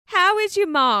is your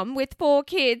mum with 4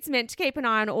 kids meant to keep an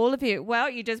eye on all of you? Well,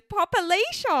 you just pop a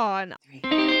leash on.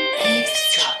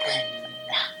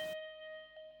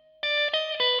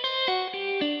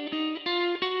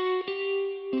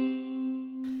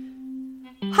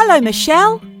 Hello,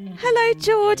 Michelle. Hello,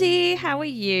 Geordie. How are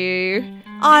you?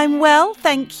 I'm well,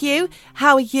 thank you.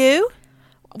 How are you?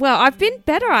 Well, I've been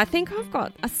better. I think I've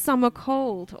got a summer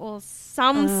cold or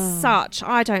some such.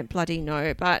 I don't bloody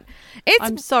know, but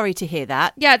I'm sorry to hear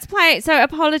that. Yeah, it's playing. So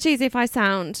apologies if I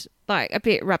sound like a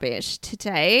bit rubbish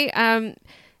today.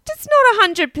 Just not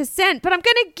 100%, but I'm going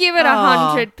to give it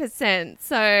 100%.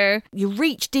 So you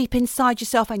reach deep inside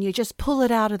yourself and you just pull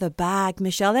it out of the bag,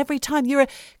 Michelle. Every time you're a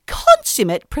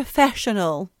consummate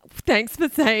professional. Thanks for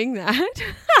saying that.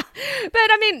 But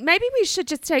I mean, maybe we should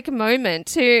just take a moment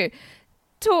to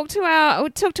talk to our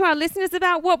listeners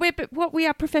about what we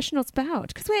are professionals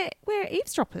about, because we're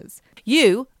eavesdroppers.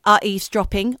 You are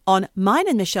eavesdropping on mine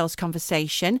and Michelle's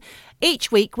conversation.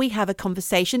 Each week we have a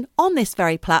conversation on this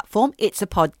very platform. It's a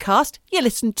podcast. You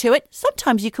listen to it.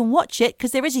 Sometimes you can watch it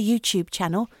because there is a YouTube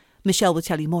channel. Michelle will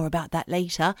tell you more about that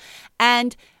later.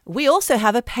 And we also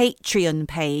have a Patreon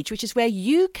page, which is where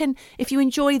you can, if you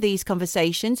enjoy these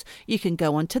conversations, you can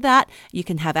go onto that. You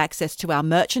can have access to our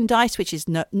merchandise, which is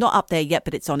not up there yet,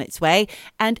 but it's on its way,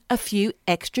 and a few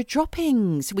extra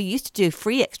droppings. We used to do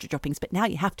free extra droppings, but now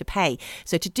you have to pay.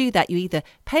 So to do that, you either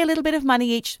pay a little bit of money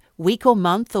each week or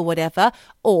month or whatever,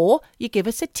 or you give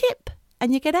us a tip.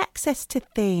 And you get access to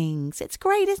things. It's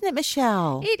great, isn't it,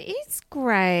 Michelle? It is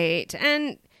great.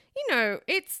 And you know,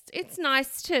 it's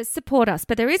nice to support us,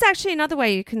 but there is actually another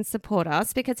way you can support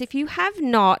us, because if you have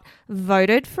not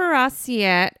voted for us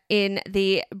yet in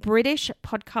the British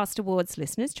Podcast Awards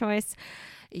Listener's Choice,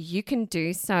 you can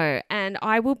do so. And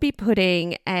I will be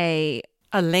putting a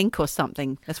link or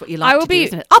something. That's what you like to do,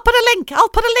 isn't it? I'll put a link.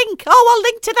 Oh, I'll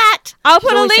link to that. I'll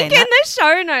put a link in the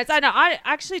show notes. I know. I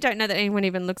actually don't know that anyone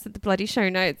even looks at the bloody show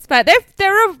notes, but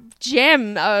they're a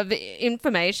gem of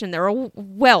information. They're a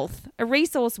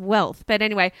resource wealth. But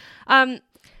anyway,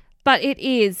 but it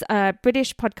is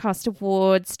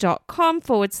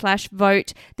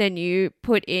britishpodcastawards.com/vote. Then you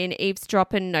put in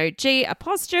eavesdrop and no G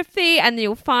apostrophe, and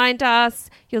you'll find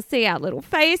us. You'll see our little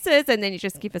faces, and then you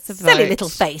just give us a vote. Silly little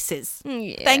faces.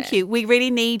 Yeah. Thank you. We really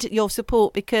need your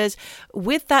support, because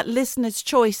with that Listener's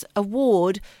Choice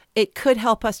Award, it could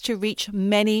help us to reach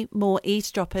many more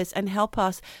eavesdroppers and help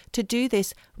us to do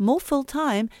this more full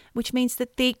time, which means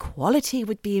that the quality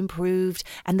would be improved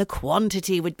and the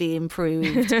quantity would be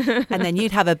improved. And then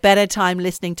you'd have a better time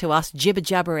listening to us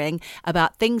jibber-jabbering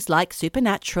about things like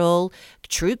supernatural,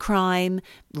 true crime,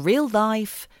 real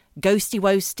life,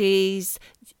 ghosty-woasties,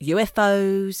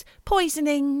 UFOs,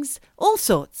 poisonings, all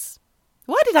sorts.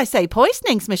 Why did I say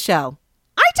poisonings, Michelle?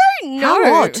 I don't know.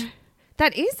 How odd.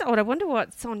 That is odd. I wonder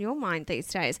what's on your mind these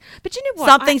days. But you know what?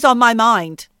 Something's on my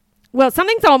mind. Well,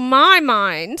 something's on my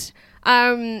mind.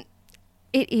 It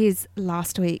is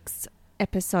last week's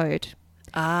episode.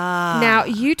 Now,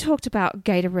 you talked about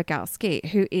Gator Rogalski,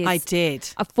 who is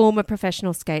a former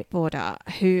professional skateboarder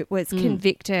who was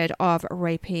convicted of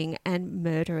raping and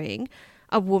murdering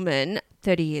a woman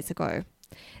 30 years ago.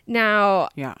 Now,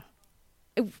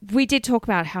 we did talk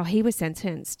about how he was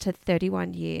sentenced to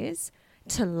 31 years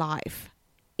to life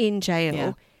in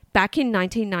jail back in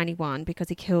 1991 because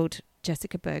he killed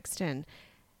Jessica Bergston.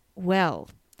 Well,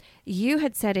 you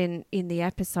had said in the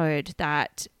episode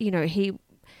that, you know, he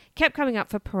kept coming up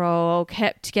for parole,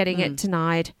 kept getting it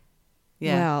denied.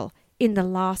 Yeah. Well, in the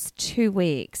last 2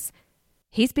 weeks,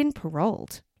 he's been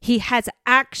paroled. He has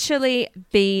actually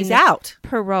been He's out.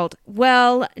 Paroled.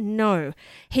 Well, no.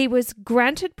 He was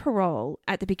granted parole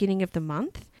at the beginning of the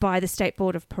month by the State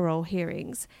Board of Parole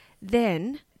Hearings.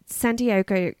 Then San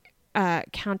Diego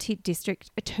County District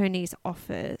Attorney's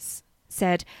Office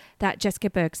said that Jessica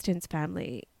Bergston's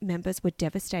family members were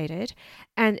devastated,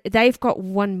 and they've got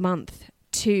 1 month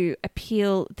to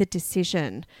appeal the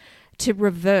decision to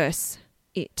reverse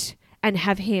it and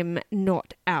have him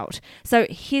not out. So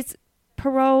his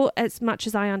parole, as much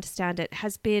as I understand it,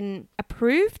 has been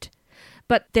approved,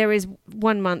 but there is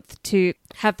 1 month to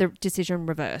have the decision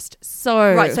reversed.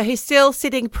 So he's still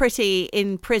sitting pretty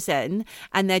in prison,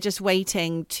 and they're just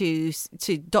waiting to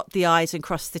dot the I's and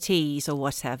cross the T's or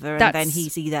whatever, and then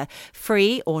he's either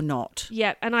free or not.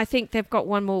 Yeah, and I think they've got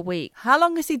 1 more week. How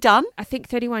long has he done? I think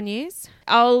 31 years.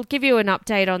 I'll give you an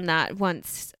update on that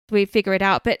once we figure it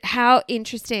out. But how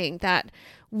interesting that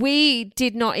we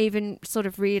did not even sort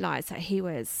of realise that he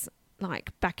was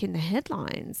like back in the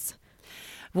headlines.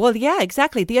 Well, yeah,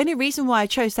 exactly. The only reason why I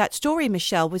chose that story,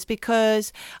 Michelle, was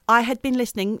because I had been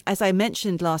listening, as I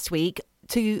mentioned last week,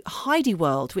 to Heidi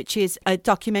World, which is a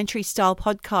documentary style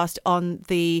podcast on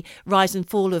the rise and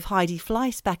fall of Heidi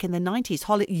Fleiss back in the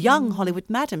 90s, young Hollywood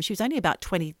madam. She was only about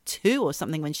 22 or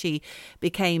something when she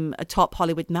became a top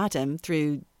Hollywood madam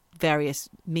through various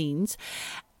means.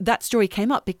 That story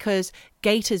came up because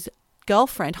Gator's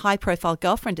girlfriend, high profile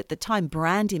girlfriend at the time,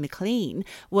 Brandy McLean,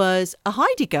 was a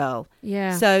Heidi girl.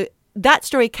 Yeah. So that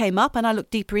story came up and I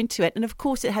looked deeper into it. And of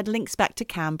course, it had links back to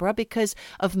Canberra because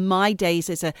of my days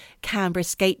as a Canberra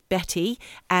skate Betty.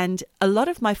 And a lot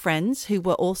of my friends who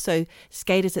were also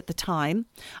skaters at the time,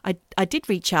 I did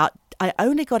reach out. I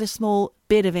only got a small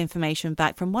bit of information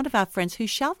back from one of our friends who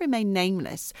shall remain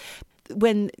nameless.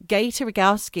 When Gator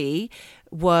Rogowski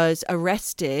was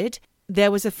arrested,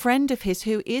 there was a friend of his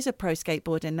who is a pro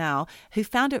skateboarder now who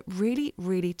found it really,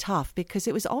 really tough because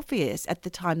it was obvious at the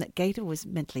time that Gator was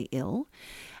mentally ill.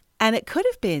 And it could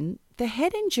have been the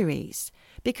head injuries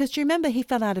because do you remember he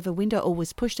fell out of a window or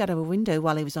was pushed out of a window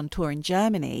while he was on tour in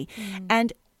Germany?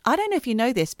 And I don't know if you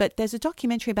know this, but there's a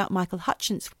documentary about Michael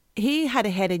Hutchence. He had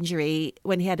a head injury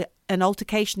when he had an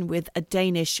altercation with a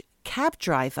Danish cab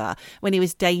driver when he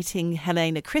was dating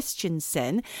Helena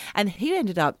Christensen, and he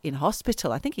ended up in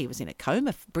hospital. I think he was in a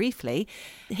coma briefly.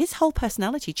 His whole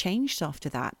personality changed after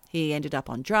that. He ended up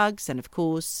on drugs, and of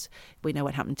course, we know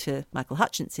what happened to Michael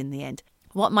Hutchence in the end.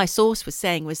 What my source was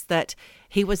saying was that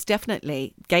Gator was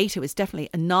definitely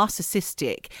a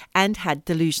narcissistic and had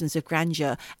delusions of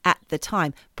grandeur at the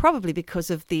time, probably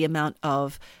because of the amount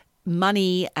of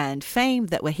money and fame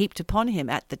that were heaped upon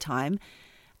him at the time.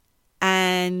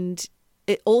 And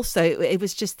it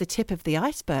was just the tip of the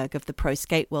iceberg of the pro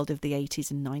skate world of the 80s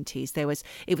and 90s.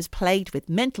 It was plagued with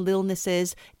mental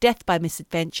illnesses, death by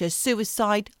misadventure,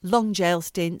 suicide, long jail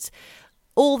stints.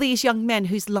 All these young men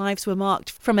whose lives were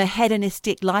marked from a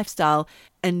hedonistic lifestyle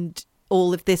and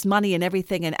all of this money and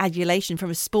everything and adulation from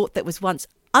a sport that was once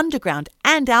underground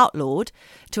and outlawed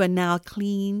to a now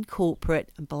clean,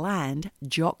 corporate, bland,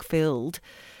 jock-filled,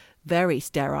 very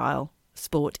sterile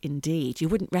sport indeed. You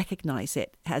wouldn't recognize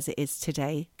it as it is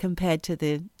today compared to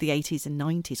the 80s and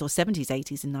 90s or 70s,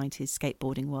 80s and 90s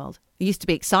skateboarding world. It used to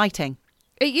be exciting.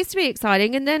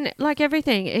 And then, like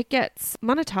everything, it gets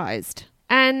monetized.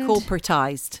 And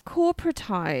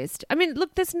corporatized. I mean,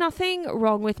 look, there's nothing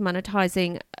wrong with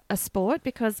monetizing a sport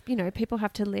because, people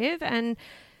have to live, and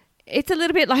it's a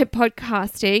little bit like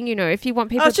podcasting, if you want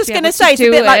people to be able to do it. I was just going to say, it's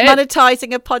a bit like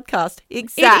monetizing a podcast.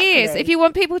 Exactly. It is. If you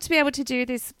want people to be able to do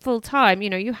this full time,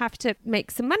 you have to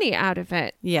make some money out of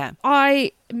it. Yeah.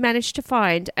 I managed to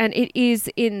find, and it is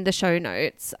in the show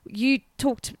notes, you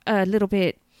talked a little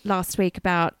bit last week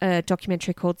about a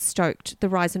documentary called Stoked, The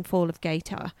Rise and Fall of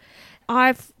Gator.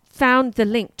 I've found the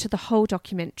link to the whole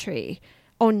documentary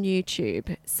on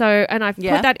YouTube. And I've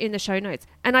put that in the show notes.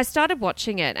 And I started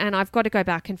watching it, and I've got to go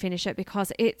back and finish it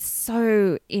because it's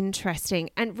so interesting.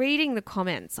 And reading the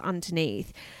comments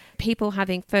underneath, people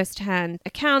having firsthand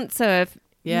accounts of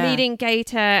meeting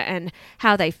Gator and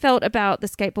how they felt about the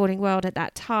skateboarding world at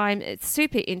that time. It's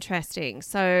super interesting.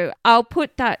 So I'll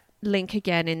put that link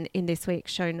again in this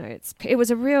week's show notes. It was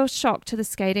a real shock to the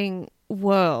skating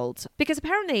world because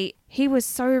apparently he was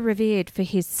so revered for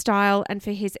his style and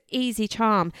for his easy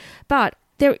charm, but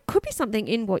there could be something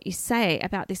in what you say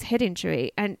about this head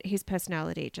injury, and his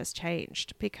personality just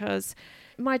changed because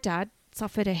my dad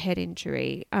suffered a head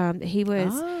injury. He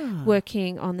was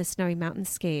working on the Snowy Mountain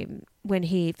scheme when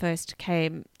he first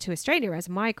came to Australia as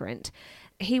a migrant.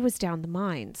 He was down the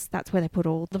mines. That's where they put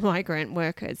all the migrant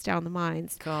workers, down the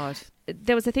mines. God.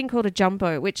 There was a thing called a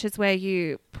jumbo, which is where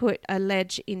you put a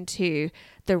ledge into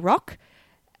the rock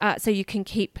so you can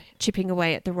keep chipping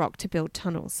away at the rock to build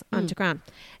tunnels underground.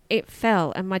 It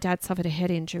fell and my dad suffered a head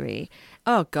injury.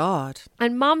 Oh, God.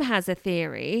 And Jen has a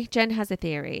theory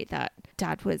that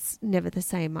Dad was never the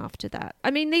same after that.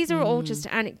 I mean, these are all just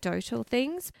anecdotal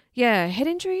things. Yeah, head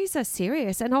injuries are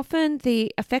serious, and often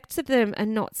the effects of them are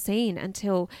not seen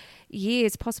until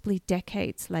years, possibly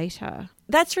decades later.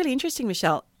 That's really interesting,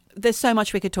 Michelle. There's so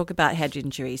much we could talk about head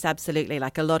injuries. Absolutely.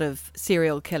 Like a lot of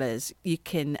serial killers, you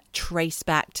can trace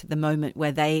back to the moment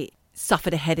where they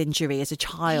suffered a head injury as a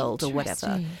child or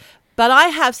whatever. But I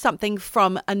have something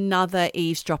from another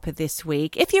eavesdropper this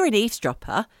week. If you're an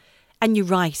eavesdropper and you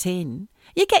write in,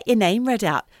 you get your name read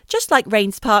out, just like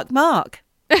Rains Park Mark.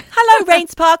 Hello,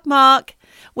 Rains Park Mark.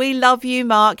 We love you,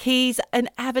 Mark. He's an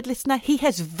avid listener. He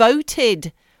has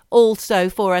voted also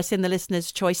for us in the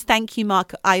listener's choice. Thank you,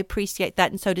 Mark. I appreciate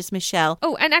that, and so does Michelle.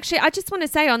 Oh, and actually, I just want to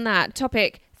say on that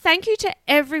topic, thank you to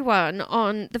everyone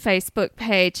on the Facebook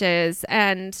pages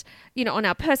and, on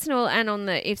our personal and on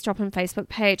the Eavesdropping Facebook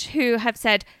page who have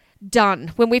said,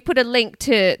 done. When we put a link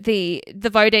to the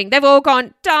voting, they've all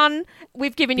gone, done.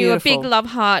 We've given you a big love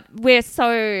heart. We're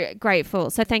so grateful.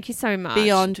 So thank you so much.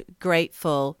 Beyond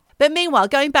grateful. But meanwhile,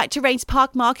 going back to Rains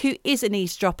Park Mark, who is an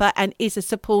eavesdropper and is a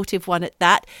supportive one at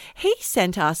that, he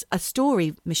sent us a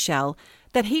story, Michelle,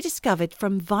 that he discovered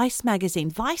from Vice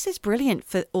magazine. Vice is brilliant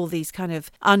for all these kind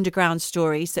of underground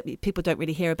stories that people don't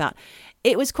really hear about.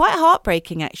 It was quite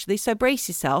heartbreaking, actually, so brace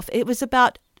yourself. It was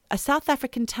about a South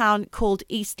African town called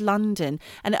East London,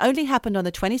 and it only happened on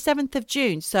the 27th of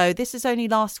June, so this is only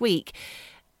last week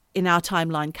in our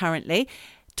timeline currently.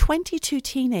 22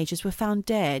 teenagers were found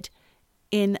dead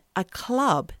in a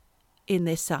club in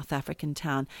this South African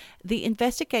town. The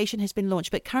investigation has been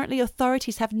launched, but currently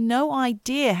authorities have no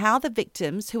idea how the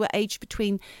victims, who are aged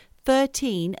between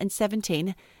 13 and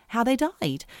 17, how they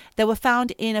died. They were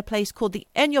found in a place called the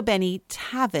Enyobeni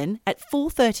Tavern at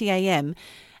 4:30 a.m.,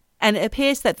 and it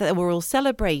appears that they were all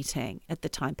celebrating at the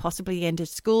time, possibly the end of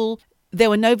school. There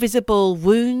were no visible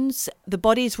wounds. The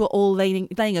bodies were all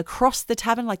laying across the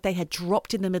tavern like they had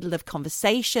dropped in the middle of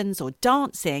conversations or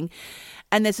dancing.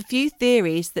 And there's a few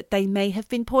theories that they may have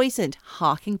been poisoned,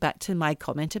 harking back to my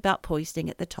comment about poisoning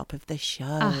at the top of the show.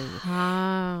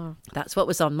 Uh-huh. That's what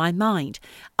was on my mind.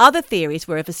 Other theories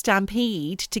were of a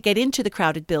stampede to get into the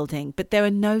crowded building, but there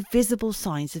are no visible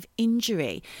signs of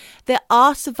injury. There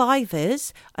are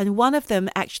survivors, and one of them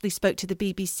actually spoke to the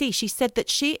BBC. She said that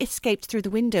she escaped through the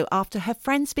window after her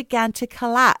friends began to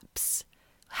collapse.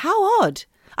 How odd.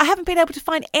 I haven't been able to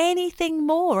find anything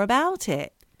more about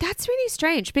it. That's really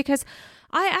strange, because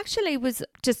I actually was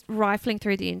just rifling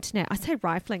through the internet. I say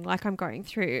rifling like I'm going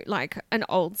through like an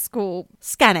old school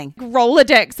scanning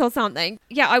Rolodex or something.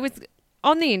 Yeah, I was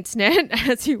on the internet,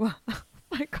 as you are. Oh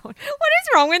my God. What is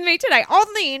wrong with me today? On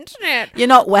the internet. You're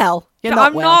not well.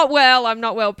 I'm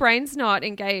not well. Brain's not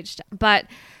engaged. But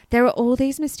there are all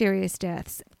these mysterious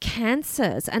deaths,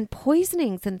 cancers and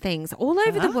poisonings and things all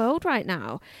over the world right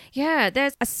now. Yeah,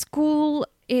 there's a school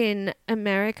in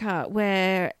America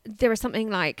where there are something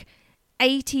like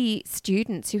 80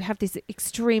 students who have this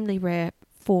extremely rare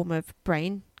form of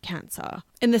brain cancer.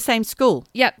 In the same school?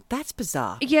 Yep. That's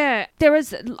bizarre. Yeah, there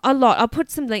is a lot. I'll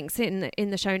put some links in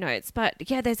the show notes. But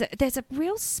yeah, there's a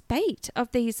real spate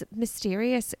of these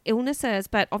mysterious illnesses.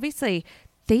 But obviously,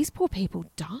 these poor people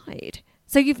died.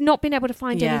 So you've not been able to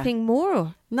find anything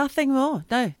more? Nothing more,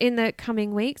 no. In the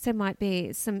coming weeks, there might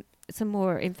be some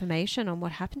more information on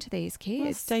what happened to these kids.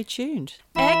 Well, stay tuned.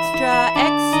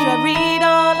 Extra, read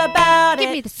all about it.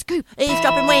 Give me the scoop.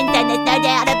 Eavesdropping wins, and there's no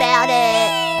doubt about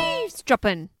it.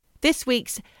 Eavesdropping. This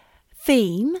week's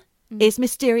theme is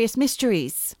Mysterious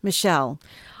Mysteries, Michelle.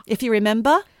 If you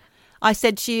remember, I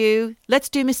said to you, let's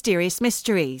do Mysterious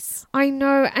Mysteries. I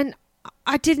know, and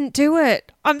I didn't do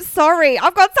it. I'm sorry.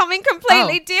 I've got something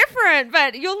completely different,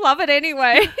 but you'll love it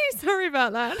anyway. Sorry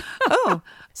about that.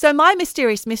 So my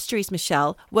Mysterious Mysteries,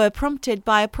 Michelle, were prompted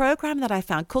by a program that I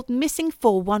found called Missing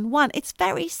 411. It's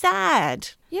very sad.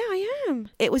 Yeah, I am.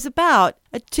 It was about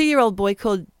a 2-year-old boy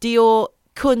called Dior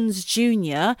Kunz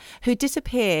Jr., who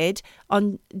disappeared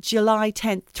on July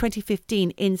 10th,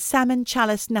 2015 in Salmon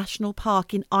Chalice National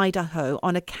Park in Idaho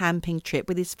on a camping trip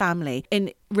with his family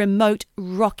in remote,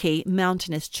 rocky,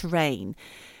 mountainous terrain.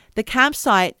 The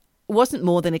campsite wasn't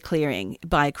more than a clearing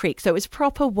by a creek, so it was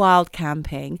proper wild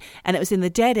camping, and it was in the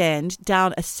dead end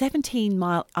down a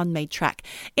 17-mile unmade track.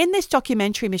 In this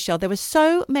documentary, Michelle, there were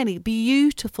so many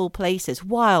beautiful places,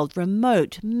 wild,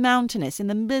 remote, mountainous, in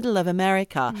the middle of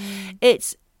America.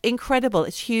 It's incredible.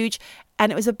 It's huge. And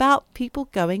it was about people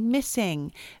going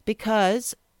missing,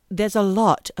 because there's a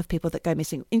lot of people that go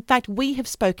missing. In fact, we have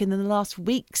spoken in the last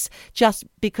weeks, just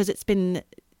because it's been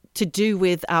to do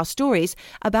with our stories,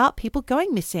 about people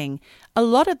going missing a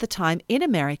lot of the time in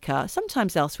America,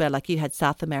 sometimes elsewhere, like you had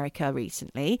South America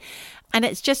recently. And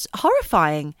it's just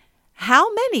horrifying how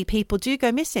many people do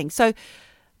go missing. So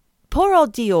poor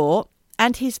old Dior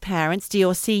and his parents,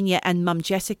 Dior Sr. and Mum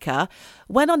Jessica,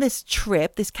 went on this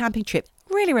trip, this camping trip,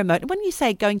 really remote. And when you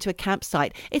say going to a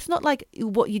campsite, it's not like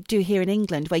what you do here in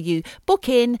England, where you book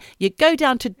in, you go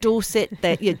down to Dorset,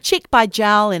 you're Chick by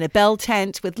Jowl in a bell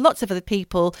tent with lots of other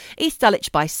people, East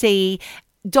Dulwich by sea,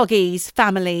 doggies,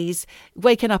 families,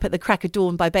 waking up at the crack of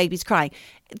dawn by babies crying.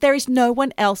 There is no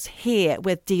one else here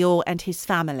with Dior and his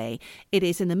family. It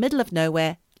is in the middle of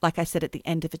nowhere. Like I said, at the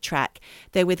end of a track.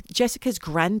 They're with Jessica's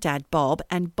granddad, Bob,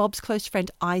 and Bob's close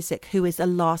friend, Isaac, who is a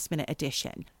last-minute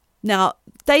addition. Now,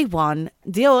 day one,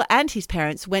 Dior and his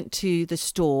parents went to the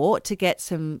store to get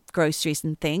some groceries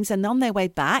and things. And on their way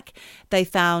back, they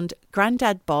found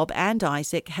Granddad Bob and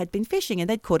Isaac had been fishing, and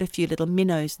they'd caught a few little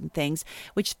minnows and things,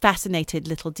 which fascinated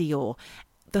little Dior.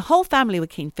 the whole family were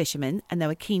keen fishermen and they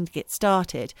were keen to get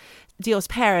started. Dior's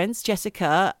parents,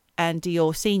 Jessica and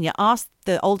Dior Sr., asked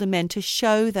the older men to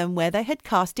show them where they had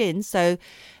cast in. So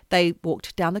they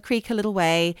walked down the creek a little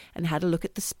way and had a look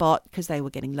at the spot because they were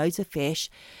getting loads of fish.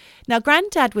 Now,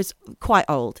 Granddad was quite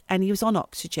old and he was on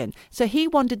oxygen. So he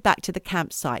wandered back to the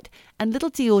campsite and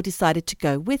little Dior decided to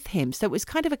go with him. So it was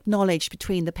kind of acknowledged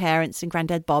between the parents and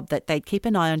Granddad Bob that they'd keep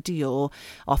an eye on Dior.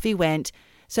 Off he went.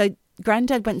 So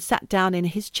Granddad went and sat down in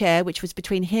his chair, which was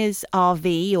between his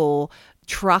RV or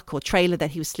truck or trailer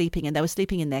that he was sleeping in. They were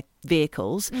sleeping in their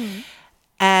vehicles.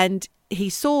 And he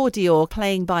saw Dior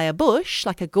playing by a bush,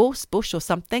 like a gorse bush or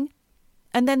something.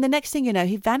 And then the next thing you know,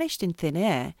 he vanished in thin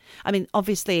air. I mean,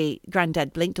 obviously,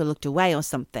 Granddad blinked or looked away or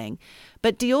something.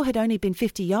 But Dior had only been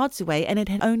 50 yards away and it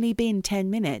had only been 10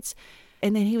 minutes.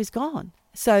 And then he was gone.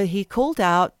 So he called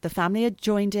out. The family had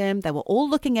joined him. They were all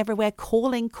looking everywhere,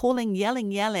 calling,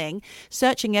 yelling,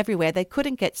 searching everywhere. They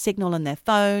couldn't get signal on their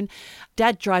phone.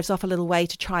 Dad drives off a little way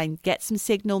to try and get some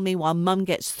signal. Meanwhile, Mum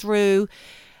gets through.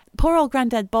 Poor old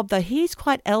Granddad Bob, though, he's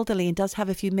quite elderly and does have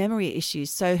a few memory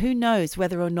issues. So who knows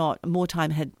whether or not more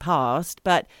time had passed.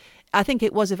 But I think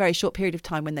it was a very short period of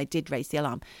time when they did raise the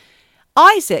alarm.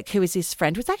 Isaac, who was his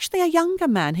friend, was actually a younger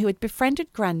man who had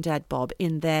befriended Granddad Bob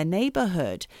in their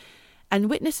neighbourhood. And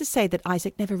witnesses say that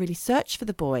Isaac never really searched for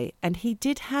the boy, and he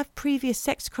did have previous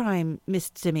sex crime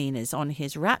misdemeanors on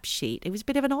his rap sheet. It was a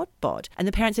bit of an odd bod, and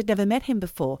the parents had never met him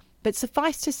before. But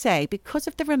suffice to say, because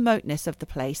of the remoteness of the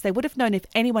place, they would have known if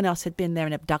anyone else had been there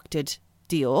and abducted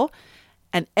Dior,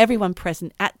 and everyone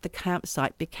present at the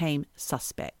campsite became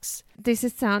suspects. This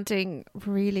is sounding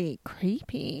really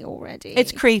creepy already.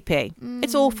 It's creepy.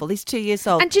 It's awful. He's 2 years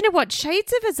old. And do you know what?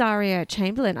 Shades of Azaria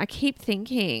Chamberlain. I keep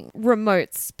thinking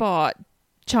remote spot,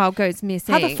 child goes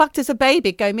missing. How the fuck does a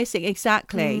baby go missing?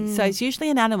 Exactly. So it's usually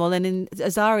an animal. And in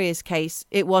Azaria's case,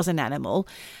 it was an animal.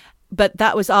 But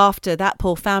that was after that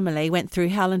poor family went through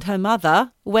hell and her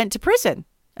mother went to prison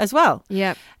as well.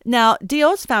 Yep. Now,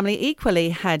 Dior's family equally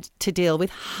had to deal with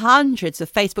hundreds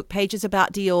of Facebook pages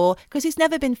about Dior because he's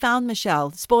never been found,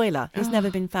 Michelle. Spoiler, he's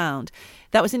never been found.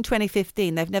 That was in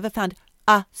 2015. They've never found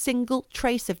a single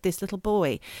trace of this little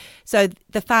boy. So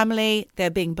the family, they're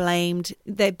being blamed.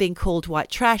 They're being called white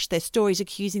trash. There's stories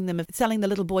accusing them of selling the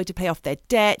little boy to pay off their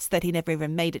debts, that he never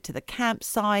even made it to the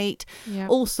campsite,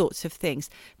 all sorts of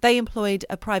things. They employed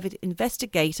a private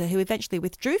investigator who eventually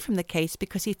withdrew from the case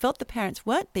because he felt the parents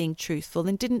weren't being truthful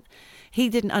and he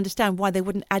didn't understand why they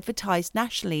wouldn't advertise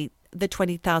nationally the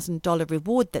 $20,000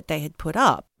 reward that they had put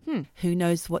up. Who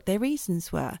knows what their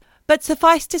reasons were? But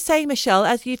suffice to say, Michelle,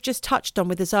 as you've just touched on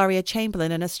with Azaria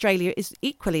Chamberlain, and Australia is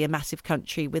equally a massive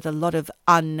country with a lot of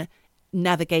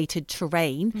unnavigated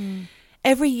terrain.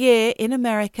 Every year in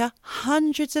America,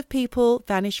 hundreds of people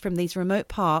vanish from these remote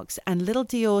parks, and little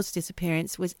Dior's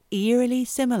disappearance was eerily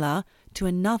similar to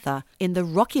another in the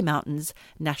Rocky Mountains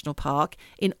National Park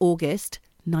in August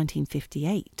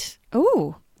 1958.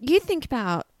 Oh, you think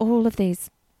about all of these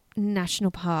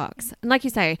national parks, and like you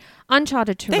say,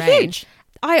 uncharted terrain. They're huge.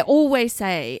 I always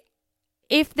say,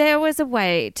 if there was a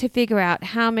way to figure out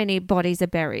how many bodies are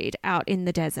buried out in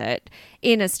the desert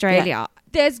in Australia,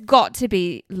 there's got to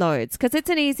be loads, because it's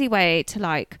an easy way to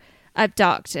like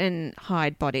abduct and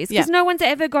hide bodies, because no one's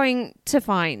ever going to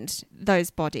find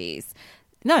those bodies.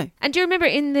 No. And do you remember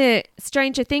in the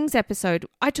Stranger Things episode,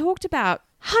 I talked about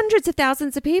hundreds of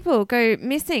thousands of people go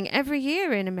missing every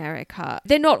year in America.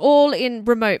 They're not all in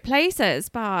remote places,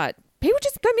 but people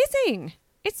just go missing.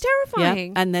 It's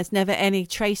terrifying. Yeah, and there's never any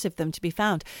trace of them to be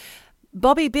found.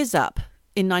 Bobby Bizup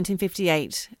in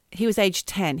 1958, he was aged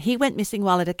 10. He went missing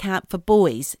while at a camp for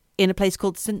boys in a place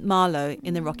called St. Malo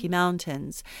in the Rocky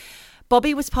Mountains.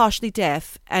 Bobby was partially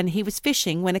deaf and he was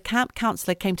fishing when a camp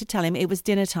counselor came to tell him it was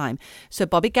dinner time. So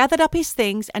Bobby gathered up his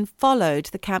things and followed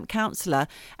the camp counselor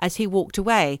as he walked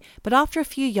away. But after a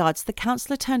few yards, the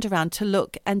counselor turned around to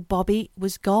look and Bobby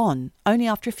was gone, only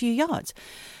after a few yards.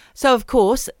 So, of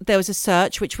course, there was a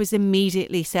search which was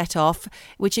immediately set off,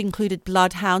 which included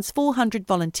bloodhounds, 400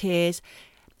 volunteers.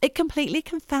 It completely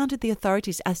confounded the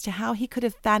authorities as to how he could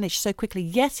have vanished so quickly.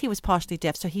 Yes, he was partially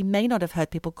deaf, so he may not have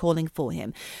heard people calling for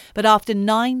him. But after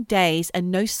 9 days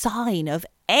and no sign of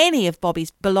any of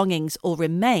Bobby's belongings or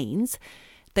remains,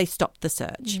 they stopped the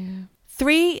search.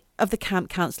 3 of the camp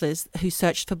counsellors who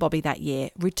searched for Bobby that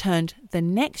year returned the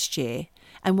next year.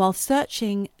 And while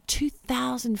searching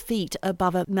 2,000 feet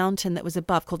above a mountain that was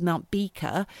above called Mount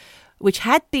Beaker, which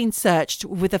had been searched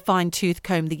with a fine-tooth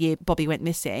comb the year Bobby went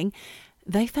missing,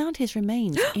 they found his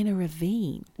remains in a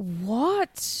ravine.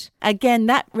 What? Again,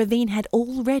 that ravine had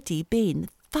already been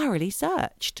thoroughly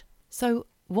searched. So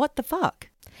what the fuck?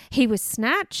 He was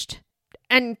snatched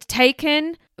and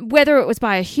taken, whether it was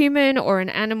by a human or an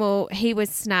animal. He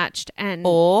was snatched and...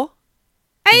 Or...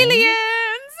 aliens!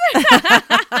 Do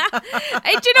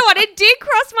you know what? It did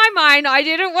cross my mind. I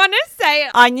didn't want to say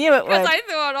it. I knew it would. Because I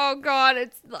thought, oh God,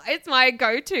 it's my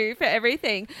go-to for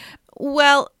everything.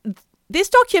 Well, this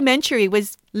documentary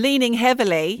was leaning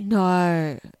heavily.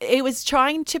 No. It was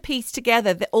trying to piece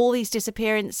together all these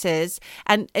disappearances,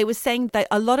 and it was saying that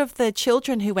a lot of the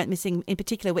children who went missing in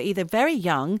particular were either very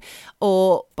young,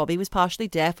 or Bobby was partially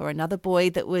deaf, or another boy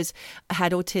that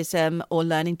had autism or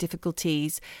learning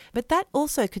difficulties. But that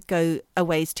also could go a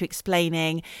ways to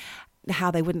explaining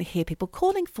how they wouldn't hear people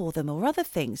calling for them or other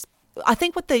things. I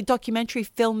think what the documentary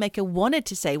filmmaker wanted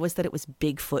to say was that it was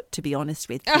Bigfoot, to be honest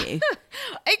with you.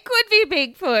 It could be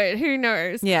Bigfoot. Who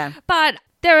knows? Yeah. But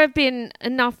there have been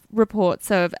enough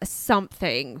reports of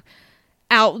something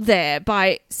out there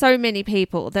by so many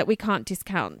people that we can't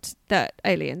discount that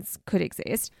aliens could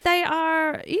exist. They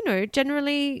are,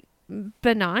 generally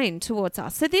benign towards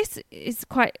us. So this is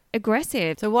quite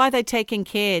aggressive. So why are they taking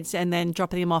kids and then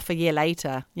dropping them off a year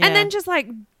later? Yeah. And then just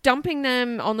dumping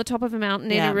them on the top of a mountain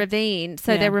in a ravine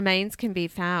so their remains can be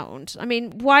found. I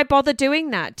mean, why bother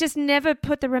doing that? Just never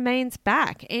put the remains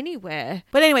back anywhere.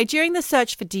 But anyway, during the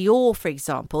search for Dior, for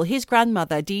example, his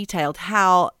grandmother detailed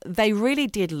how they really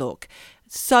did look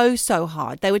so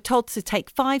hard. They were told to take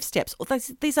 5 steps.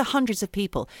 These are hundreds of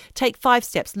people. Take 5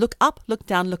 steps. Look up, look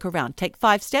down, look around. Take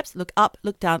 5 steps. Look up,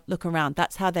 look down, look around.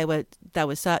 That's how they were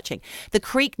searching. The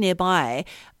creek nearby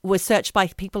was searched by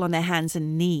people on their hands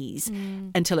and knees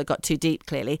until it got too deep,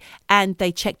 clearly. And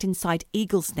they checked inside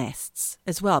eagles' nests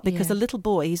as well, because a little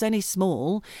boy, he's only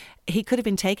small, he could have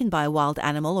been taken by a wild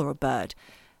animal or a bird,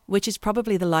 which is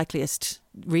probably the likeliest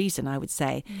reason, I would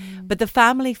say. But the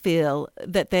family feel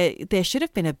that there should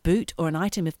have been a boot or an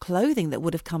item of clothing that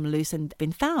would have come loose and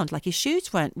been found, like his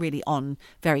shoes weren't really on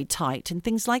very tight and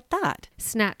things like that.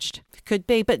 Snatched. Could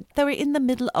be, but they were in the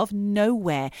middle of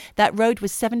nowhere. That road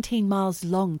was 17 miles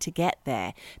long to get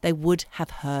there. They would have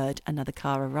heard another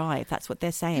car arrive. That's what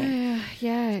they're saying.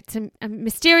 Yeah, it's a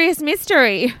mysterious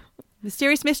mystery.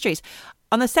 Mysterious mysteries.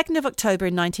 On the 2nd of October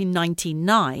in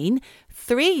 1999,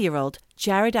 3-year-old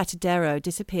Jared Atadero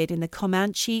disappeared in the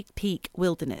Comanche Peak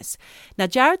Wilderness. Now,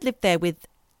 Jared lived there with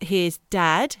his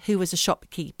dad, who was a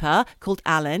shopkeeper called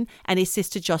Alan, and his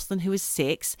sister Jocelyn, who was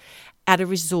 6, at a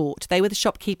resort. They were the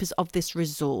shopkeepers of this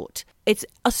resort. It's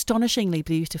astonishingly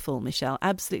beautiful, Michelle.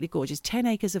 Absolutely gorgeous. 10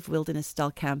 acres of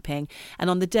wilderness-style camping. And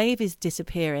on the day of his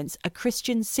disappearance, a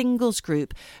Christian singles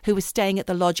group who was staying at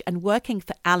the lodge and working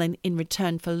for Alan in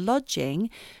return for lodging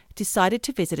decided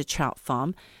to visit a trout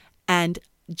farm, and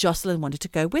Jocelyn wanted to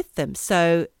go with them.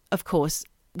 So, of course,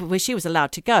 she was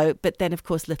allowed to go, but then, of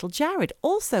course, little Jared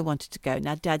also wanted to go.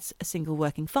 Now, Dad's a single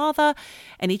working father,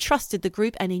 and he trusted the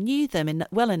group, and he knew them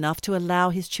well enough to allow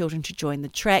his children to join the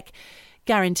trek,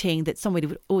 guaranteeing that somebody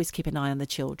would always keep an eye on the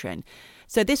children.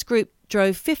 So this group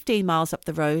drove 15 miles up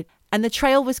the road, and the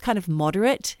trail was kind of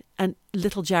moderate, and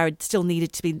little Jared still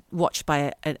needed to be watched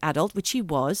by an adult, which he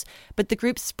was, but the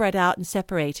group spread out and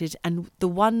separated, and the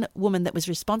one woman that was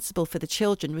responsible for the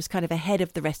children was kind of ahead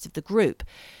of the rest of the group.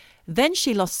 Then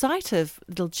she lost sight of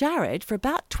little Jared for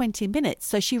about 20 minutes.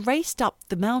 So she raced up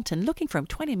the mountain looking for him.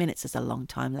 20 minutes is a long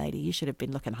time, lady. You should have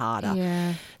been looking harder.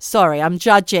 Yeah. Sorry, I'm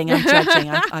judging.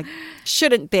 I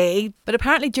shouldn't be. But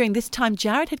apparently during this time,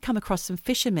 Jared had come across some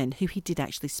fishermen who he did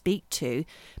actually speak to.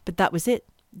 But that was it.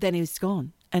 Then he was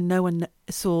gone. And no one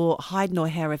saw hide nor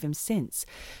hair of him since.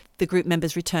 The group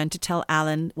members returned to tell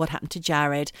Alan what happened to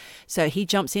Jared. So he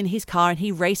jumps in his car and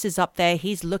he races up there.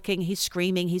 He's looking, he's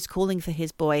screaming, he's calling for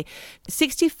his boy.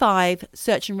 65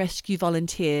 search and rescue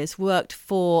volunteers worked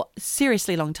for a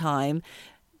seriously long time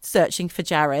searching for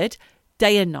Jared,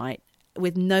 day and night,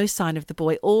 with no sign of the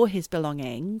boy or his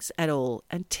belongings at all,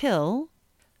 until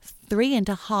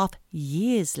 3.5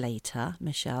 years later,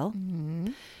 Michelle.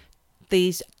 Mm-hmm.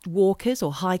 These walkers,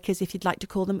 or hikers if you'd like to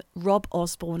call them, Rob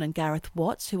Osborne and Gareth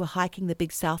Watts, who were hiking the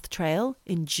Big South Trail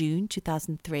in June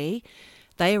 2003,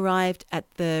 they arrived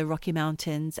at the Rocky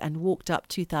Mountains and walked up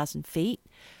 2,000 feet,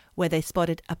 where they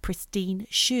spotted a pristine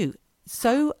shoe,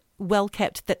 so well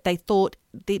kept that they thought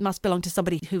it must belong to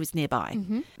somebody who was nearby.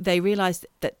 Mm-hmm. They realized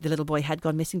that the little boy had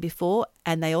gone missing before,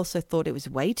 and they also thought it was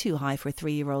way too high for a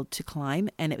 3-year-old to climb,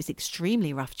 and it was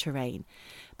extremely rough terrain.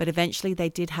 But eventually they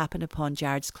did happen upon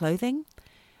Jared's clothing,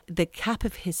 the cap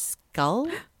of his skull,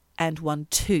 and one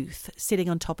tooth sitting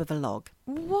on top of a log.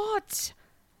 What?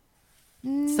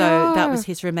 No. So that was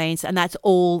his remains, and that's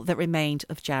all that remained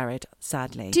of Jared,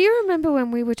 sadly. Do you remember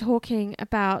when we were talking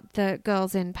about the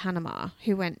girls in Panama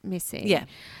who went missing? Yeah.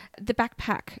 The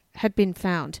backpack had been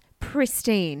found,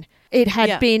 pristine. It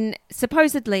had been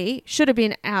supposedly, should have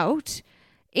been out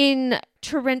in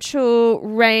torrential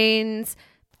rains.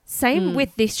 Same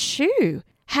with this shoe.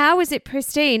 How is it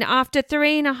pristine after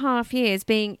 3.5 years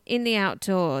being in the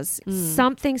outdoors?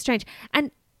 Something strange.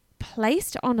 And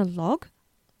placed on a log?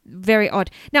 Very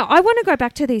odd. Now, I want to go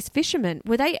back to these fishermen.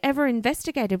 Were they ever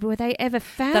investigated? Were they ever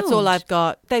found? That's all I've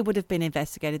got. They would have been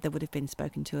investigated. They would have been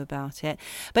spoken to about it.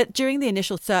 But during the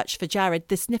initial search for Jared,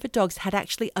 the sniffer dogs had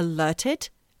actually alerted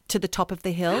to the top of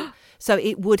the hill. So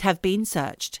it would have been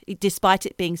searched, despite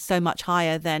it being so much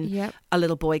higher than a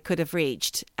little boy could have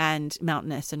reached and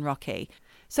mountainous and rocky.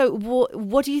 So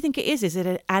what do you think it is? Is it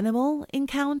an animal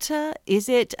encounter? Is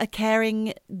it a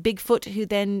caring Bigfoot who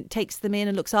then takes them in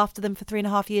and looks after them for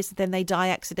 3.5 years and then they die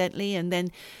accidentally? And then,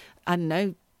 I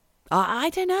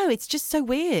don't know. It's just so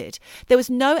weird. There was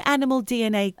no animal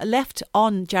DNA left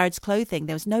on Jared's clothing.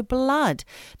 There was no blood.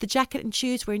 The jacket and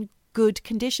shoes were in good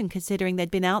condition considering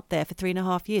they'd been out there for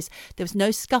 3.5 years. There was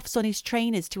no scuffs on his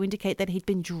trainers to indicate that he'd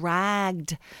been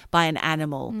dragged by an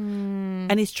animal.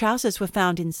 And his trousers were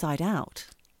found inside out.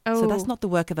 So that's not the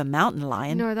work of a mountain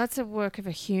lion. No, that's a work of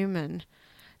a human.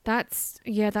 That's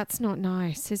not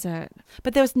nice, is it?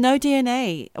 But there was no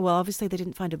DNA. Well, obviously they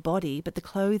didn't find a body, but the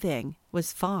clothing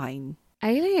was fine.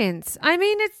 Aliens. I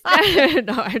mean, it's...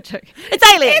 no, I'm joking.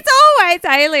 It's aliens. It's always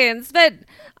aliens. But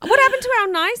what happened to our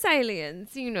nice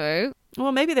aliens, you know?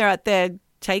 Well, maybe they're out there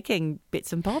taking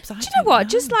bits and bobs. Do you know what?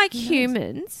 Just like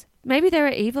humans... Maybe there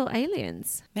are evil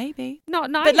aliens. Maybe. Not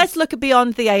nice. But let's look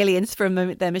beyond the aliens for a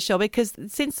moment there, Michelle, because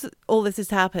since all this has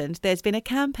happened, there's been a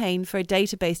campaign for a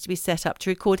database to be set up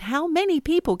to record how many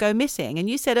people go missing. And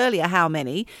you said earlier how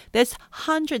many. There's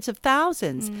hundreds of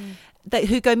thousands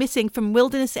who go missing from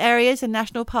wilderness areas and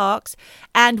national parks,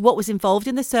 and what was involved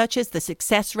in the searches, the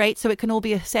success rate, so it can all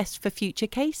be assessed for future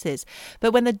cases.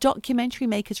 But when the documentary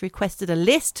makers requested a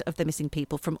list of the missing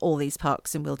people from all these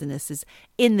parks and wildernesses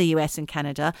in the US and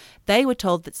Canada, they were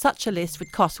told that such a list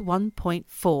would cost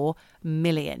 $1.4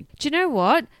 million. Do you know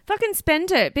what? Fucking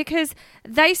spend it, because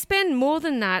they spend more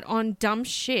than that on dumb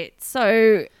shit.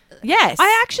 So yes,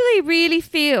 I actually really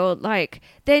feel like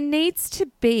there needs to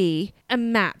be a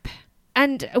map.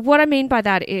 And what I mean by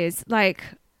that is like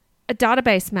a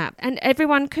database map, and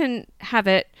everyone can have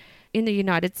it in the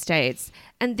United States.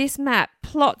 And this map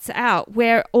plots out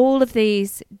where all of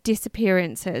these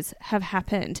disappearances have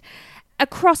happened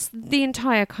across the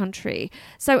entire country.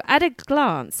 So at a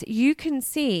glance, you can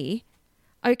see,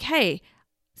 okay,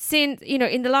 since,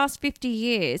 in the last 50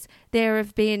 years, there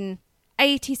have been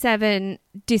 87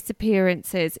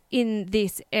 disappearances in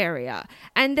this area.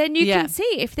 And then you can see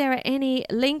if there are any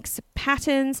links,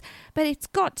 patterns, but it's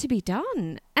got to be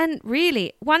done. And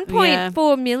really,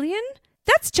 1.4 million?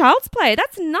 That's child's play.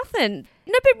 That's nothing.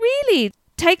 No, but really,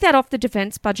 take that off the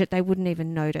defense budget, they wouldn't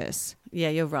even notice. Yeah,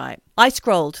 you're right. I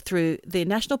scrolled through the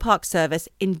National Park Service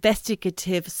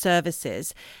investigative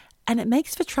services, and it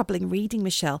makes for troubling reading,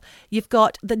 Michelle. You've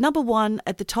got the number one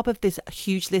at the top of this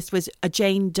huge list was a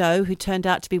Jane Doe who turned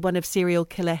out to be one of serial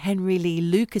killer Henry Lee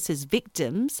Lucas's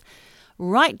victims,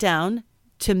 right down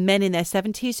to men in their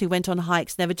 70s who went on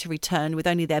hikes never to return with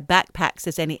only their backpacks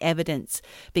as any evidence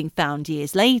being found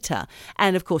years later.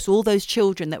 And, of course, all those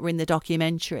children that were in the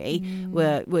documentary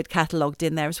were catalogued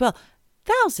in there as well.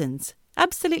 Thousands.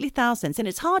 Absolutely thousands. And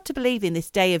it's hard to believe in this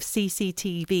day of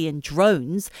CCTV and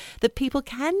drones that people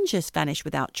can just vanish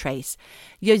without trace.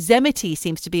 Yosemite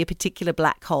seems to be a particular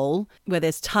black hole where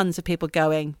there's tons of people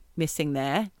going missing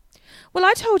there. Well,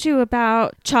 I told you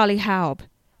about Charlie Haub,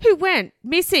 who went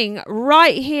missing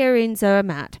right here in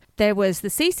Zermatt. There was the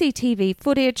CCTV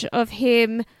footage of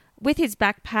him with his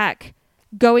backpack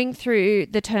going through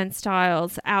the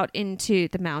turnstiles out into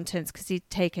the mountains because he'd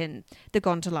taken the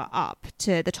gondola up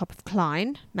to the top of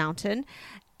Klein Mountain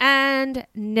and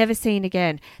never seen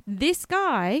again. This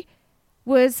guy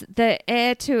was the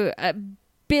heir to a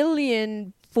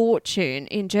billion fortune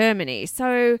in Germany.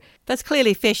 So that's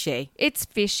clearly fishy. It's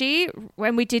fishy.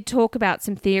 When we did talk about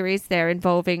some theories there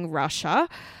involving Russia,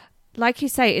 like you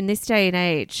say, in this day and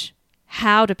age,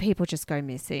 how do people just go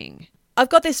missing? I've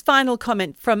got this final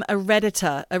comment from a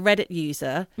Reddit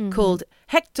user called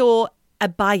Hector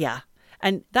Abaya.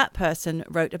 And that person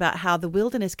wrote about how the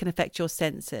wilderness can affect your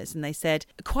senses. And they said,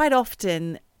 quite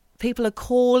often people are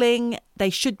calling, they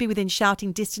should be within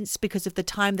shouting distance because of the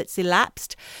time that's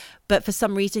elapsed. But for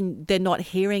some reason, they're not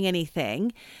hearing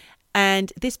anything.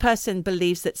 And this person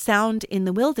believes that sound in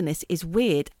the wilderness is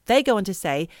weird. They go on to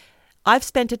say, I've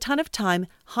spent a ton of time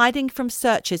hiding from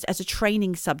searchers as a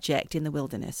training subject in the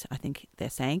wilderness, I think they're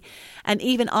saying. And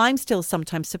even I'm still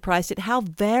sometimes surprised at how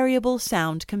variable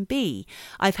sound can be.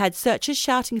 I've had searchers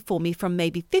shouting for me from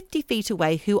maybe 50 feet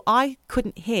away who I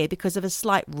couldn't hear because of a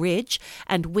slight ridge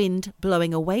and wind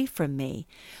blowing away from me.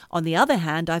 On the other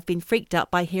hand, I've been freaked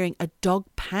out by hearing a dog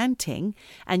panting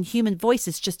and human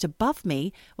voices just above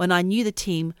me when I knew the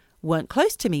team weren't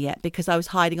close to me yet because I was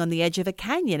hiding on the edge of a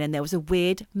canyon and there was a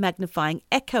weird magnifying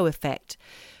echo effect.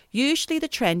 Usually the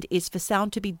trend is for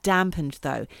sound to be dampened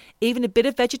though. Even a bit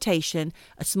of vegetation,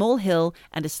 a small hill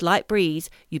and a slight breeze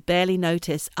you barely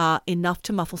notice are enough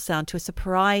to muffle sound to a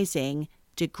surprising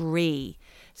degree.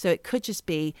 So it could just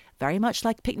be very much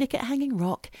like Picnic at Hanging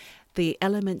Rock. The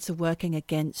elements are working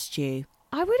against you.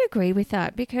 I would agree with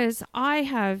that because I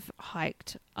have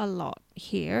hiked a lot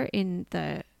here in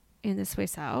the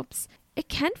Swiss Alps. It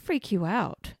can freak you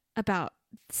out about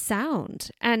sound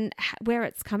and where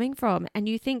it's coming from. And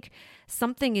you think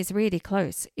something is really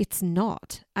close. It's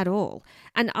not at all.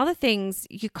 And other things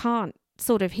you can't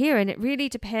sort of hear. And it really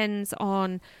depends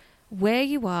on where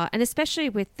you are. And especially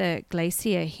with the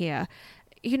glacier here,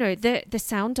 you know, the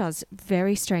sound does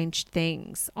very strange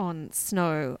things on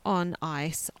snow, on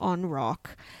ice, on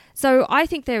rock. So I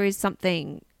think there is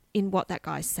something in what that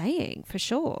guy's saying for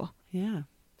sure. Yeah.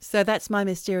 So that's my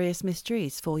mysterious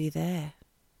mysteries for you there.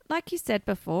 Like you said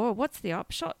before, what's the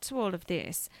upshot to all of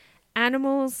this?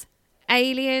 Animals,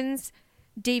 aliens,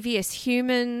 devious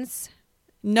humans.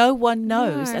 No one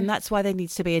knows, and that's why there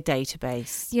needs to be a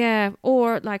database. Yeah,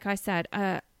 or like I said,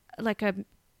 like a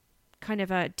kind of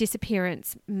a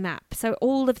disappearance map. So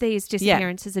all of these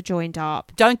disappearances are joined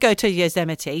up. Don't go to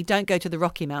Yosemite. Don't go to the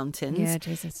Rocky Mountains. Yeah,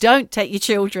 Jesus. Don't take your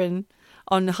children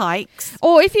on hikes.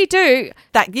 Or if you do,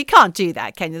 that you can't do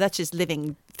that, can you? That's just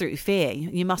living through fear.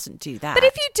 You mustn't do that. But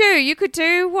if you do, you could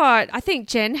do what I think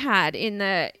Jen had in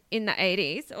the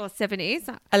 80s or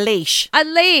 70s. A leash. A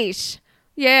leash.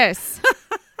 Yes.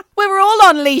 We were all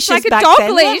on leashes like back a dog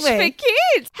then, leash weren't we? for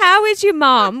kids. How is your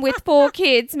mum with 4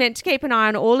 kids meant to keep an eye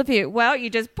on all of you? Well, you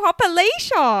just pop a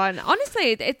leash on.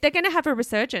 Honestly, they're going to have a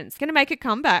resurgence. Going to make a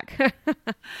comeback.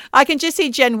 I can just see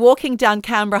Jen walking down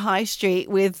Canberra High Street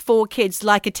with 4 kids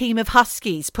like a team of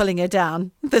huskies pulling her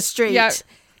down the street. Yeah,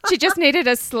 she just needed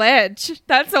a sledge.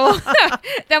 That's all.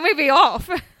 Then we'd be off.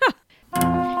 You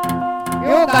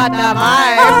got the vibes.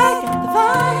 I got the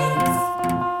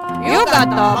vibes. You got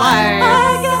the vibes.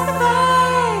 I got the vibes.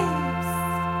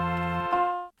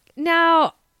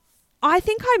 Now, I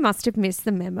think I must have missed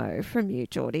the memo from you,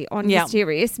 Geordie, on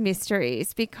Mysterious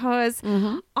Mysteries because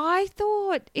I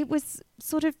thought it was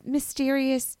sort of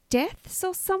mysterious deaths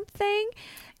or something.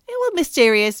 Yeah, well,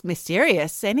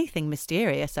 mysterious. Anything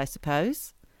mysterious, I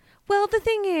suppose. Well, the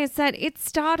thing is that it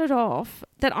started off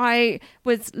that I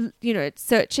was,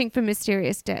 searching for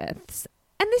mysterious deaths.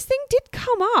 And this thing did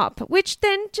come up, which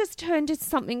then just turned into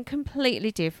something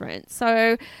completely different.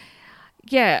 So,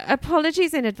 yeah,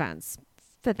 apologies in advance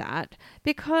for that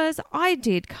because I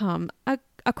did come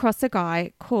across a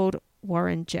guy called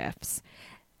Warren Jeffs.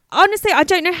 Honestly, I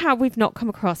don't know how we've not come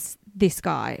across this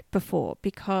guy before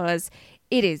because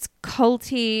it is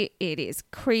culty, it is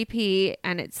creepy,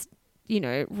 and it's,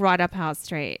 right up our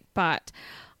street. But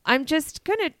I'm just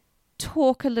going to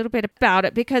talk a little bit about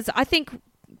it because I think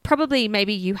probably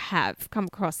maybe you have come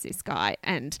across this guy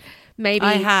and maybe...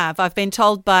 I have. I've been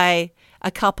told by a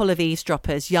couple of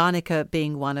eavesdroppers, Yannicka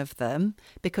being one of them,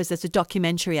 because there's a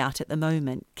documentary out at the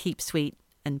moment, Keep Sweet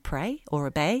and Pray or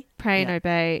Obey. Pray and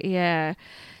Obey, yeah.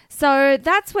 So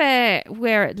that's where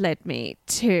it led me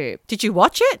to. Did you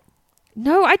watch it?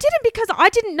 No, I didn't because I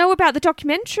didn't know about the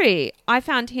documentary. I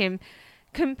found him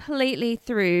completely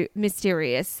through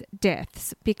Mysterious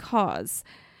Deaths because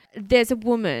there's a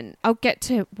woman. I'll get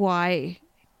to why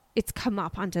it's come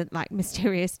up under like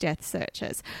mysterious death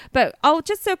searches. But I'll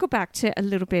just circle back to a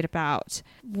little bit about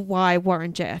why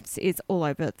Warren Jeffs is all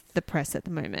over the press at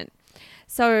the moment.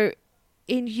 So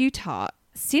in Utah,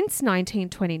 since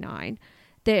 1929,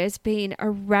 there's been a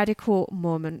radical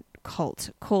Mormon cult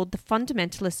called the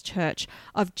Fundamentalist Church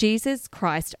of Jesus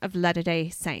Christ of Latter-day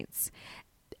Saints.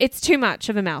 It's too much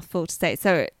of a mouthful to say,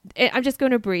 so I'm just going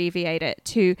to abbreviate it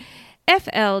to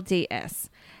FLDS.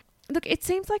 Look, it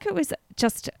seems like it was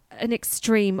just an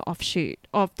extreme offshoot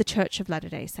of the Church of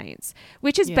Latter-day Saints,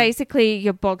 which is basically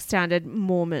your bog standard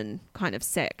Mormon kind of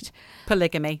sect.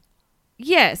 Polygamy.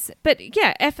 Yes, but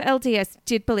yeah, FLDS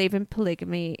did believe in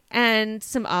polygamy and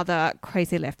some other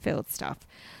crazy left field stuff.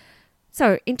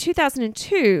 So in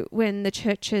 2002, when the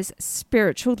church's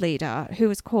spiritual leader, who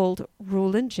was called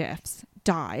Rulon Jeffs,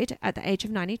 died at the age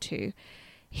of 92,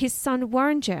 his son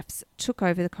Warren Jeffs took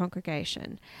over the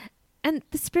congregation. And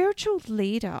the spiritual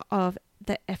leader of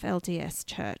the FLDS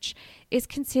church is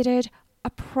considered a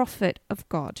prophet of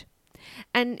God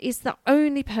and is the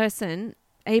only person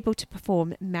able to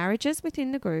perform marriages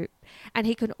within the group, and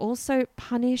he can also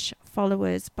punish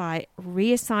followers by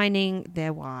reassigning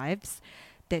their wives,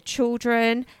 their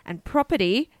children and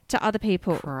property to other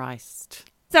people. Christ.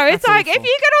 So it's like, if you get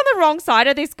on the wrong side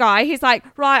of this guy, he's like,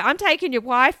 right, I'm taking your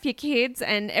wife, your kids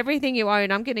and everything you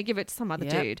own, I'm going to give it to some other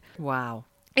dude. Wow.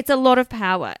 It's a lot of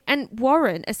power. And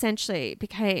Warren essentially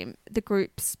became the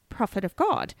group's prophet of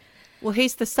God. Well,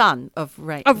 he's the son of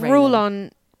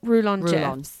Rulon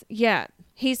Jeffs. Yeah.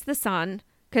 He's the son,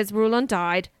 because Rulon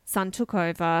died, son took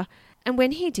over. And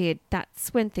when he did,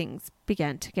 that's when things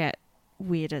began to get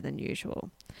weirder than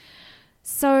usual.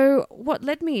 So what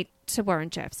led me to Warren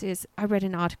Jeffs is I read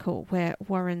an article where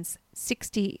Warren's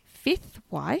 65th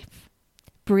wife,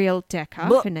 Brielle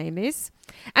Decker, her name is,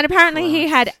 and apparently he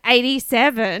had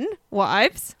 87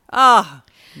 wives. Oh,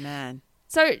 man.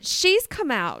 So she's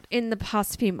come out in the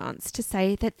past few months to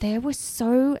say that there were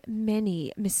so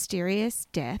many mysterious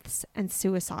deaths and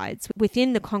suicides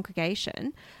within the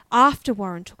congregation after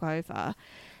Warren took over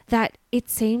that it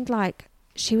seemed like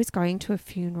she was going to a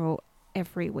funeral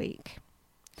every week.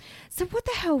 So what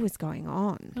the hell was going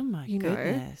on? Oh, my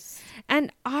goodness.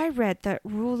 And I read that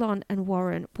Rulon and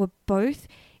Warren were both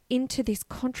into this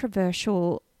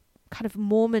controversial kind of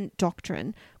Mormon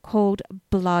doctrine called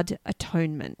blood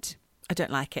atonement. I don't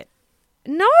like it.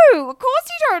 No, of course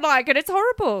you don't like it. It's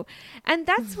horrible. And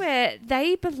that's where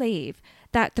they believe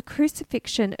that the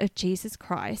crucifixion of Jesus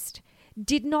Christ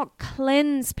did not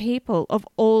cleanse people of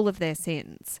all of their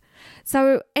sins.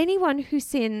 So anyone who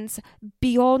sins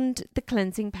beyond the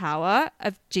cleansing power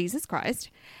of Jesus Christ,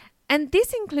 and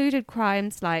this included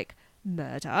crimes like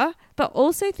murder, but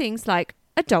also things like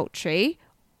adultery,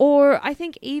 or I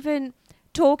think even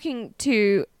talking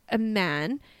to a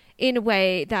man in a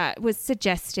way that was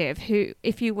suggestive, who,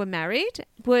 if you were married,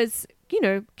 was,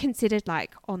 considered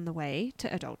like on the way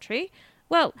to adultery.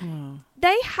 Well,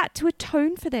 they had to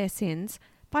atone for their sins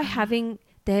by having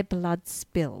their blood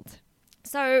spilled.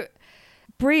 So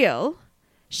Brielle,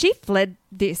 she fled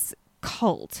this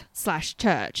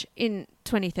cult/church in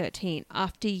 2013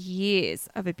 after years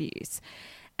of abuse.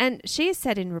 And she has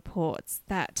said in reports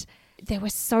that there were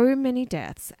so many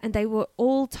deaths and they were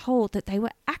all told that they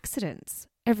were accidents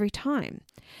every time.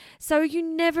 So you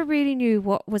never really knew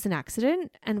what was an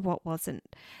accident and what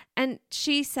wasn't. And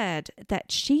she said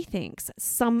that she thinks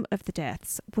some of the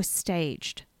deaths were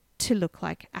staged to look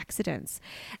like accidents.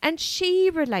 And she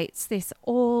relates this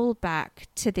all back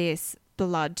to this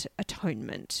blood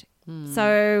atonement.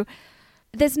 So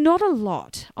there's not a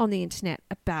lot on the internet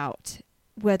about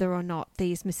whether or not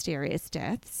these mysterious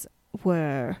deaths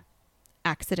were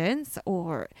accidents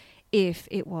or if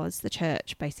it was the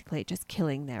church basically just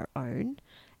killing their own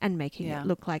and making it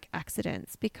look like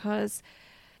accidents, because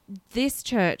this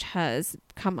church has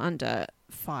come under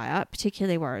fire,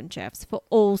 particularly Warren Jeffs, for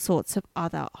all sorts of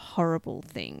other horrible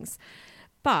things.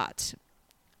 But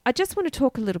I just want to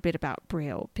talk a little bit about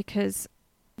Brielle, because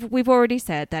we've already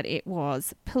said that it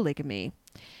was polygamy.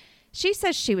 She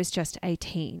says she was just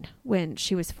 18 when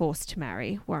she was forced to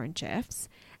marry Warren Jeffs.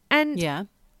 And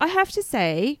I have to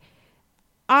say,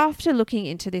 after looking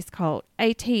into this cult,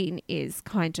 18 is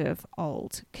kind of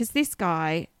old, because this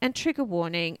guy, and trigger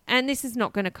warning, and this is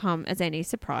not going to come as any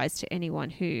surprise to anyone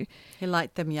who... He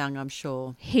liked them young, I'm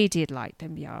sure. He did like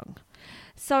them young.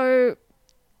 So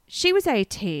she was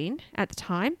 18 at the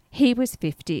time. He was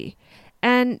 50.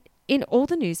 And in all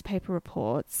the newspaper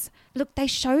reports, look, they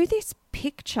show this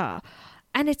picture,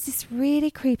 and it's this really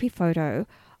creepy photo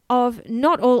of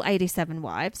not all 87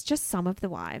 wives, just some of the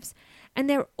wives. And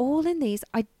they're all in these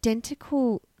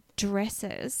identical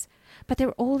dresses, but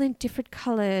they're all in different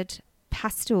coloured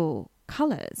pastel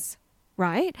colours,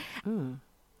 right?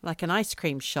 Like an ice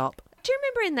cream shop. Do you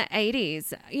remember in the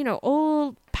 80s,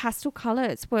 all pastel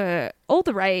colours were all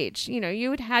the rage? You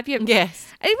would have your... Yes.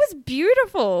 It was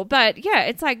beautiful, but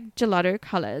it's like gelato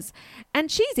colours. And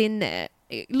she's in there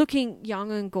looking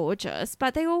young and gorgeous,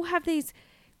 but they all have these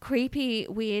creepy,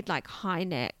 weird, like high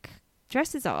neck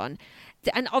dresses on.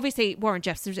 And obviously Warren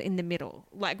Jeffs was in the middle,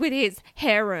 like with his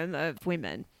harem of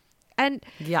women. And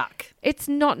yuck. It's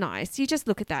not nice. You just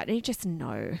look at that and you just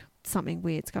know something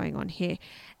weird's going on here.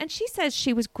 And she says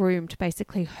she was groomed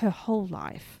basically her whole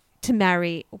life to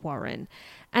marry Warren.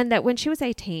 And that when she was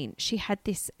 18, she had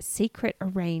this secret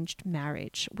arranged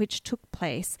marriage, which took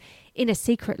place in a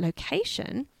secret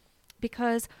location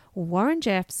because Warren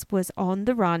Jeffs was on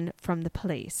the run from the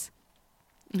police.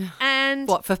 And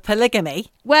what, for polygamy?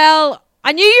 Well,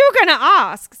 I knew you were going to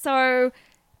ask. So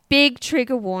big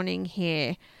trigger warning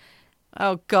here.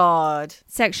 Oh, God.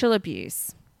 Sexual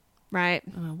abuse, right?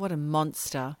 Oh, what a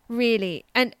monster. Really.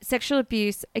 And sexual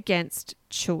abuse against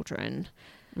children.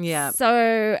 Yeah.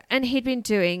 So, and he'd been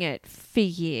doing it for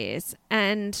years.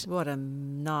 And what a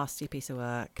nasty piece of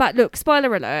work. But look,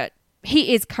 spoiler alert,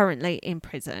 he is currently in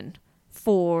prison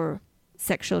for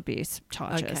sexual abuse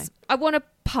charges. Okay. I want to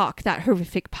park that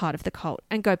horrific part of the cult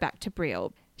and go back to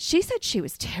Brielle. She said she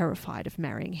was terrified of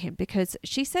marrying him because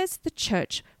she says the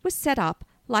church was set up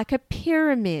like a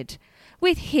pyramid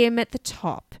with him at the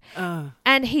top.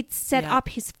 And he'd set up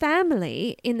his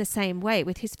family in the same way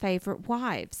with his favourite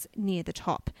wives near the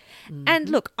top. Mm-hmm. And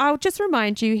look, I'll just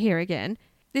remind you here again,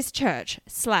 this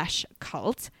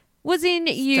church/cult was in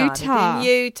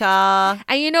Utah.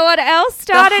 And you know what else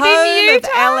started in Utah?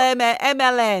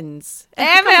 MLMs.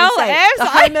 MLMs. The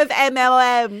home of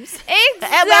MLMs.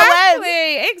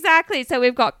 Exactly. So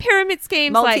we've got pyramid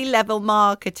schemes. Multi-level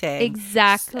marketing.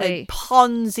 Exactly.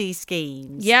 Ponzi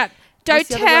schemes. Yep.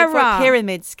 doTERRA.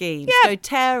 Pyramid schemes. Yep.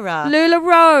 doTERRA.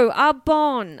 LuLaRoe.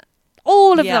 Arbonne.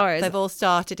 All of those. They've all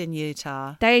started in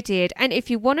Utah. They did. And if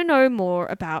you want to know more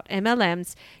about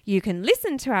MLMs, you can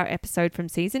listen to our episode from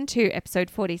season 2,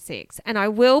 episode 46. And I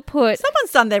will put...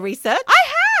 Someone's done their research.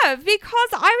 I have, because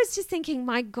I was just thinking,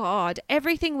 my God,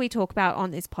 everything we talk about on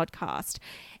this podcast,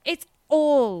 it's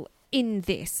all in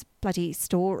this bloody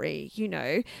story, you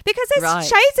know, because there's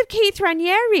shades of Keith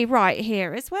Raniere right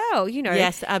here as well, you know.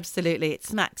 Yes, absolutely. It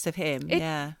smacks of him.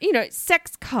 You know,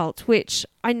 sex cult, which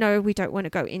I know we don't want to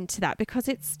go into that because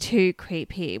it's too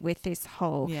creepy with this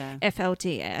whole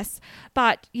FLDS.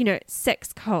 But, you know,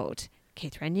 sex cult,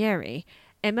 Keith Raniere,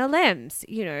 MLMs,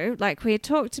 you know, like we had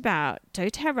talked about,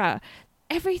 doTERRA,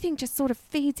 everything just sort of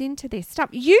feeds into this stuff.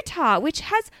 Utah, which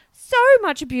has so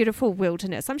much beautiful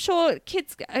wilderness. I'm sure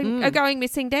kids are going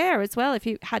missing there as well if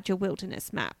you had your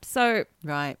wilderness map. So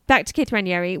back to Keith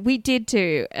Raniere, we did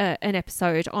do an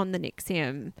episode on the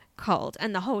NXIVM cult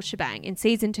and the whole shebang in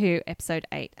season 2, episode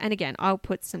 8. And again, I'll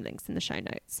put some links in the show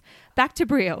notes. Back to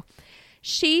Brielle.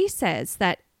 She says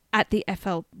that at the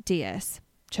FLDS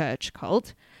church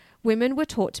cult, women were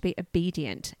taught to be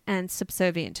obedient and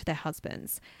subservient to their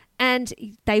husbands. And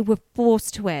they were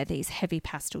forced to wear these heavy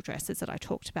pastel dresses that I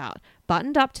talked about,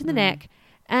 buttoned up to the neck.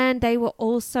 And they were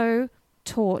also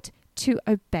taught to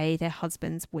obey their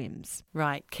husband's whims.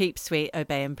 Right. Keep sweet,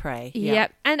 obey and pray.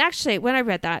 Yep. And actually, when I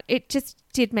read that, it just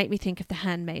did make me think of The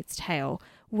Handmaid's Tale,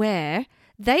 where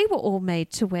they were all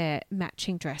made to wear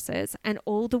matching dresses and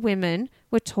all the women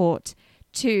were taught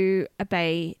to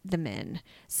obey the men.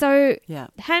 So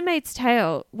Handmaid's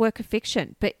Tale, work of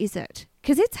fiction, but is it?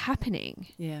 Because it's happening.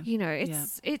 Yeah. You know,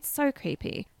 it's so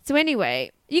creepy. So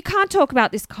anyway, you can't talk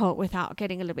about this cult without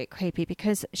getting a little bit creepy,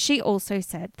 because she also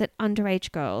said that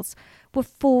underage girls were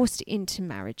forced into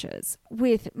marriages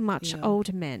with much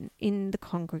older men in the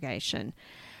congregation,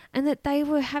 and that they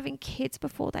were having kids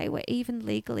before they were even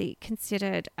legally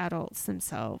considered adults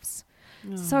themselves.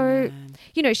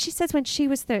 You know, she says when she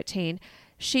was 13,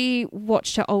 she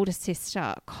watched her older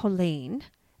sister, Colleen,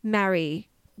 marry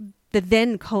the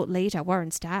then cult leader,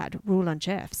 Warren's dad, Rulon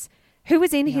Jeffs, who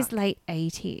was in his late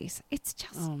 80s. It's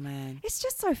just, it's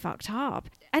just so fucked up.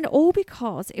 And all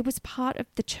because it was part of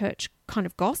the church kind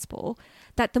of gospel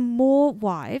that the more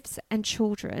wives and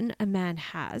children a man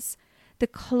has, the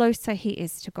closer he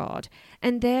is to God.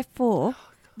 And therefore,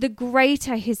 the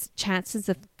greater his chances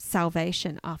of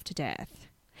salvation after death.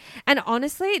 And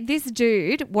honestly, this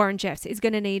dude, Warren Jeffs, is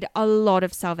going to need a lot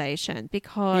of salvation,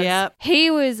 because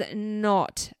he was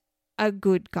not a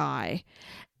good guy.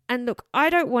 And look, I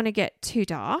don't want to get too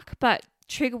dark, but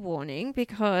trigger warning,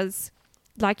 because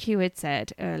like you had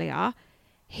said earlier,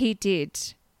 he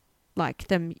did like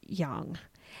them young.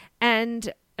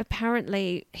 And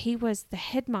apparently he was the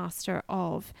headmaster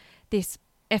of this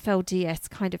FLDS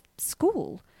kind of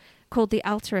school called the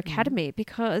Altar Academy,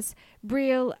 because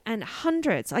Brielle and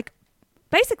hundreds, like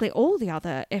basically all the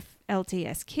other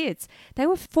FLDS kids, they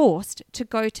were forced to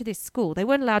go to this school. They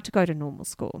weren't allowed to go to normal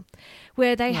school,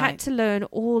 where they had to learn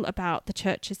all about the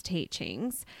church's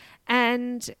teachings.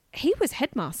 And he was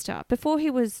headmaster before he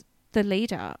was the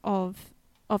leader of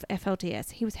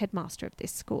FLDS. He was headmaster of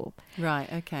this school.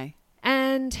 Right, okay.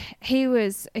 And he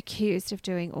was accused of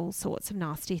doing all sorts of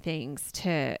nasty things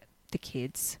to the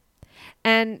kids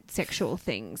and sexual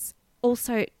things,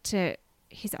 also to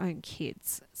his own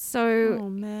kids.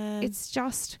 So it's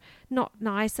just not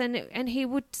nice. And he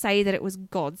would say that it was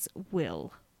God's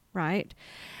will, right?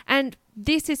 And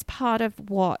this is part of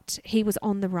what he was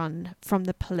on the run from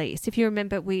the police. If you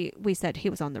remember, we said he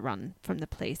was on the run from the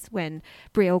police when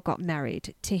Brielle got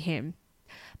married to him.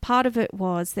 Part of it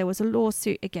was there was a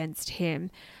lawsuit against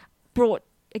him brought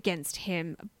against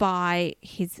him by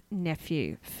his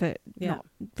nephew for not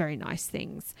very nice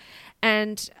things.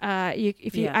 And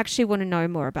if you actually want to know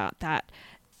more about that,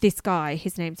 this guy,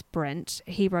 his name's Brent,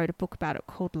 he wrote a book about it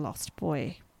called Lost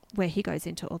Boy, where he goes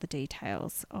into all the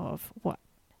details of what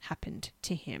happened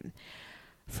to him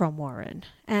from Warren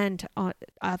and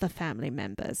other family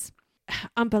members.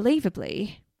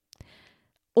 Unbelievably,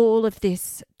 all of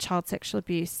this child sexual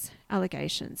abuse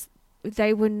allegations,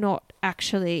 they were not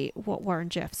actually what Warren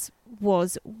Jeffs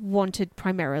was wanted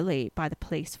primarily by the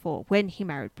police for when he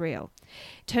married Brielle.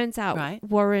 Turns out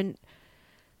Warren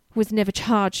was never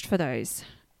charged for those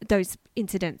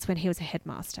incidents when he was a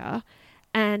headmaster.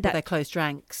 And they closed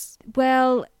ranks.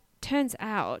 Well, turns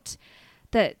out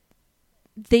that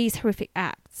these horrific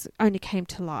acts only came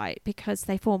to light because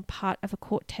they formed part of a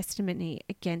court testimony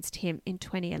against him in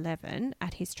 2011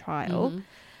 at his trial,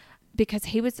 because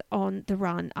he was on the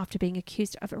run after being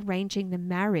accused of arranging the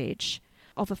marriage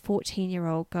of a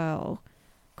 14-year-old girl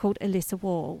called Alyssa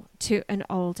Wall to an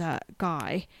older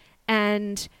guy,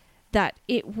 and that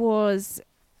it was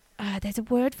there's a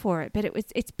word for it, but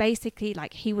it's basically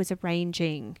like he was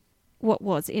arranging what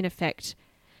was in effect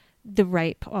the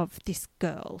rape of this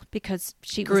girl because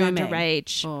she was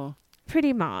underage,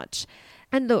 pretty much.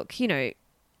 And look,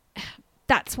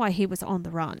 that's why he was on the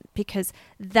run, because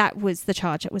that was the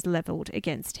charge that was leveled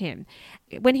against him.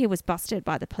 When he was busted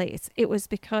by the police, it was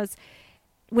because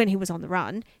when he was on the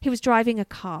run, he was driving a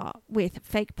car with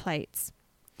fake plates.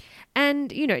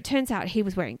 And, it turns out he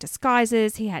was wearing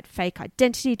disguises. He had fake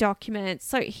identity documents.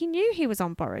 So he knew he was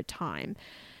on borrowed time.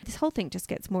 This whole thing just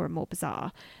gets more and more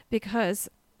bizarre because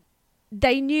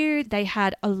they knew they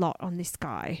had a lot on this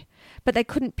guy, but they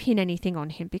couldn't pin anything on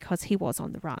him because he was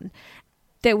on the run.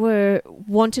 There were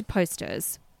wanted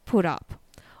posters put up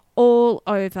all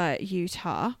over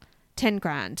Utah, 10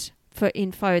 grand for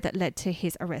info that led to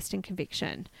his arrest and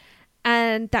conviction.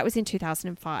 And that was in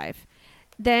 2005.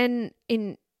 Then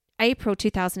in April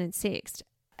 2006,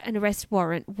 an arrest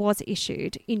warrant was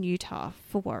issued in Utah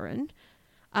for Warren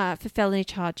for felony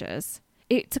charges.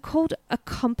 It's called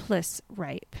accomplice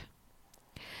rape.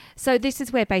 So this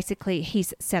is where basically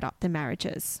he's set up the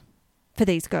marriages for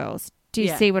these girls. Do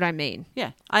you see what I mean?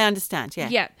 Yeah, I understand, yeah.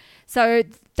 Yeah. So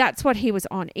that's what he was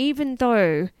on, even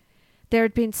though there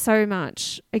had been so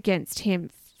much against him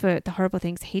for the horrible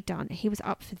things he'd done. He was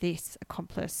up for this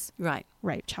accomplice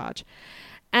rape charge.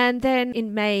 And then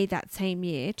in May that same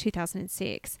year,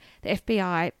 2006, the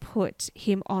FBI put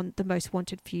him on the most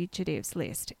wanted fugitives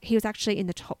list. He was actually in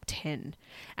the top 10,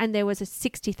 and there was a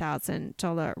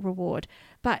 $60,000 reward.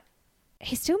 But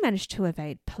he still managed to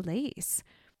evade police.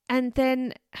 And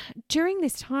then during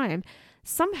this time,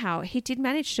 somehow he did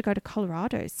manage to go to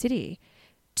Colorado City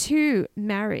to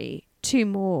marry 2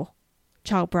 more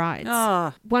child brides.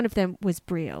 Oh. One of them was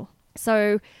Brielle.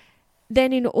 So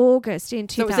then in August in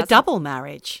 2000... So it was a double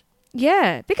marriage.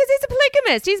 Yeah, because he's a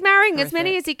polygamist. He's marrying as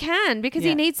many as he can because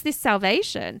he needs this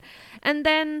salvation. And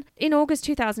then in August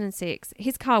 2006,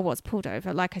 his car was pulled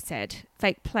over, like I said,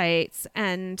 fake plates,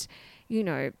 and,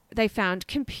 they found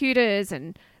computers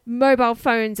and mobile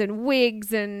phones and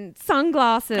wigs and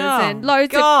sunglasses and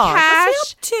loads of cash. What's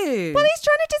he up to? Well, he's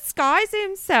trying to disguise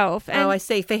himself. And I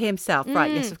see. For himself.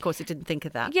 Right. Yes, of course. I didn't think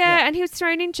of that. Yeah, and he was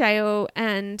thrown in jail,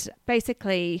 and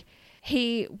basically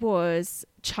he was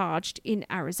charged in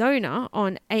Arizona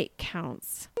on 8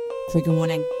 counts. Trigger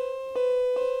warning.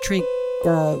 Trigger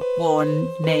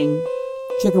warning.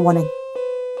 Trigger warning.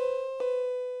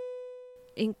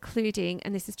 Including,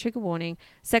 and this is trigger warning,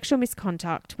 sexual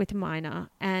misconduct with a minor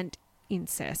and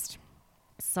incest.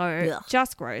 So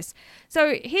just gross.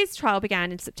 So his trial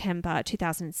began in September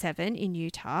 2007 in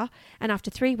Utah, and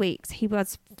after 3 weeks he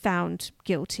was found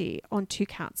guilty on 2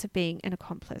 counts of being an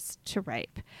accomplice to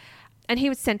rape. And he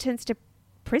was sentenced to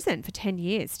prison for 10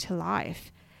 years to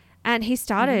life. And he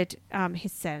started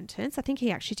his sentence. I think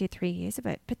he actually did 3 years of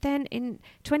it. But then in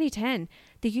 2010,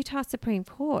 the Utah Supreme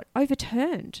Court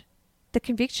overturned the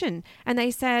conviction. And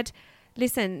they said,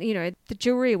 listen, the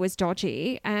jury was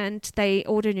dodgy and they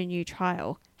ordered a new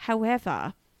trial.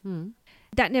 However,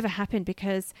 that never happened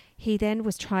because he then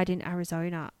was tried in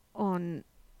Arizona on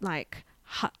like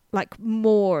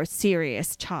more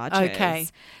serious charges. Okay,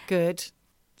 good.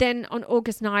 Then on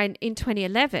August 9 in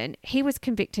 2011, he was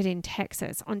convicted in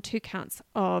Texas on 2 counts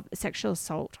of sexual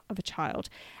assault of a child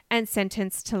and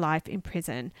sentenced to life in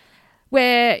prison,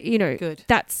 where,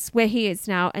 that's where he is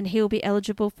now, and he'll be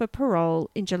eligible for parole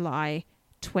in July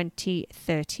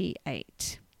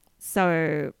 2038.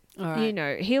 So,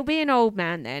 he'll be an old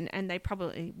man then, and they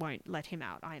probably won't let him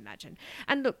out, I imagine.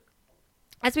 And look,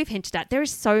 as we've hinted at, there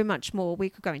is so much more we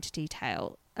could go into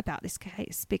detail about this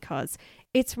case because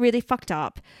it's really fucked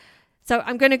up. So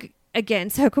I'm going to, again,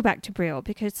 circle back to Brielle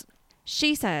because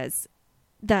she says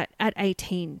that at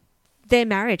 18, their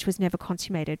marriage was never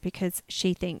consummated because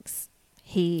she thinks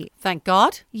he... Thank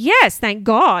God? Yes, thank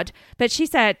God. But she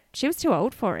said she was too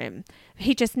old for him.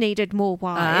 He just needed more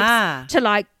wives to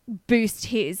like boost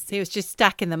his... He was just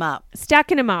stacking them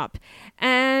up.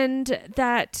 And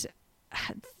that,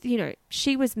 you know,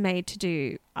 she was made to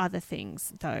do other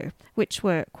things though, which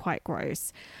were quite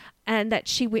gross. And that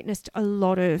she witnessed a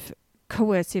lot of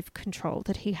coercive control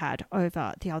that he had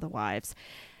over the other wives.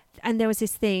 And there was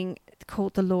this thing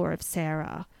called the Law of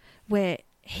Sarah, where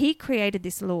he created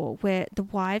this law where the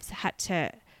wives had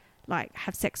to like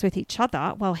have sex with each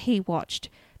other while he watched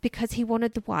because he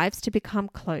wanted the wives to become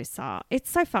closer. It's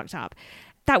so fucked up.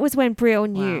 That was when Brielle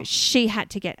knew she had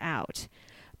to get out.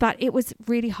 But it was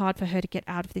really hard for her to get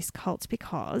out of this cult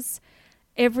because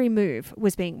every move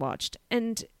was being watched.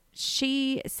 And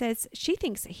she says she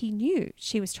thinks he knew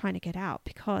she was trying to get out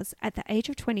because at the age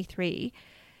of 23,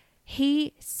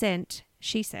 he sent,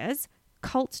 she says,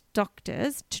 cult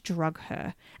doctors to drug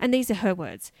her. And these are her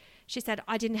words. She said,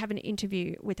 I didn't have an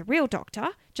interview with a real doctor,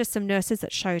 just some nurses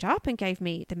that showed up and gave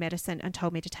me the medicine and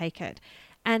told me to take it.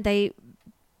 And they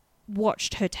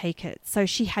watched her take it. So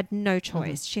she had no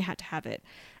choice. She had to have it.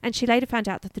 And she later found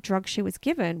out that the drug she was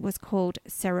given was called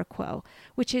Seroquel,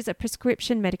 which is a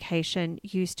prescription medication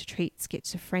used to treat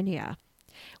schizophrenia,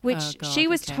 which she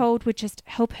was told would just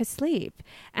help her sleep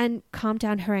and calm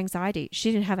down her anxiety.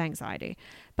 She didn't have anxiety.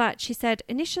 But she said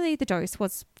initially the dose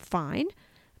was fine,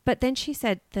 but then she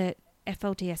said that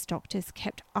FLDS doctors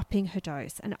kept upping her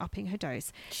dose and upping her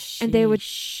dose. Sheesh. And there were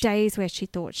days where she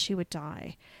thought she would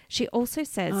die. She also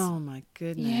says... Oh, my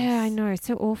goodness. Yeah, I know.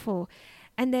 So awful.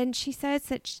 And then she says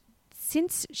that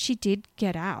since she did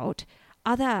get out,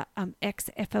 other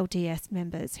ex-FLDS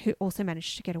members who also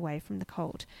managed to get away from the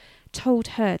cult told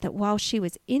her that while she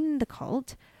was in the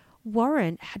cult,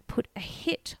 Warren had put a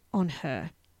hit on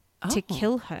her to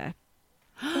kill her.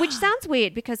 Which sounds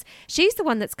weird because she's the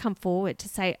one that's come forward to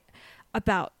say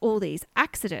about all these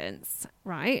accidents,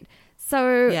 right?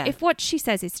 So if what she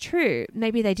says is true,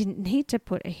 maybe they didn't need to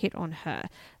put a hit on her.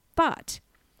 But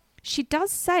she does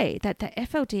say that the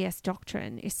FLDS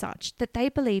doctrine is such that they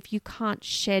believe you can't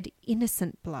shed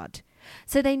innocent blood.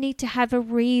 So they need to have a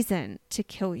reason to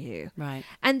kill you. Right.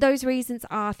 And those reasons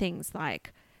are things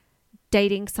like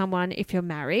dating someone if you're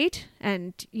married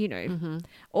and, you know,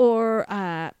 or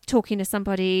talking to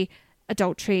somebody,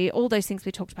 adultery, all those things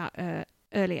we talked about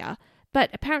earlier. But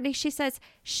apparently she says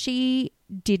she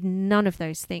did none of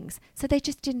those things. So they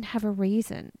just didn't have a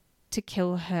reason to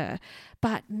kill her.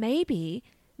 But maybe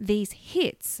these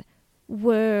hits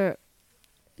were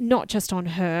not just on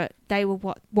her. They were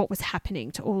what was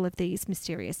happening to all of these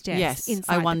mysterious deaths inside the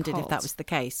cult. I wondered if that was the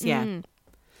case. Yeah.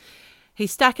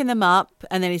 He's stacking them up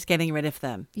and then he's getting rid of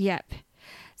them. Yep.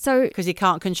 So because he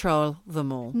can't control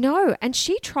them all. No, and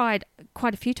she tried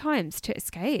quite a few times to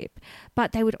escape,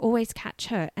 but they would always catch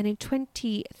her. And in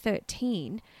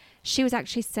 2013, she was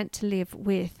actually sent to live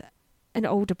with an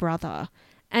older brother.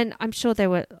 And I'm sure there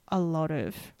were a lot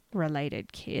of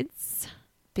related kids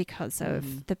because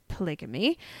of the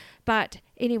polygamy. But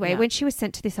anyway, when she was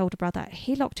sent to this older brother,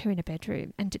 he locked her in a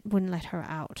bedroom and wouldn't let her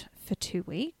out for 2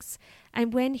 weeks.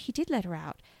 And when he did let her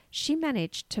out, she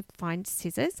managed to find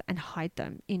scissors and hide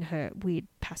them in her weird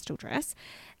pastel dress.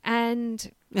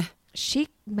 And she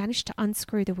managed to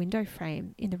unscrew the window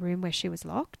frame in the room where she was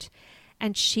locked.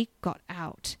 And she got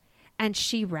out. And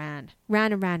she ran.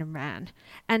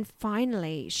 And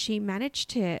finally, she managed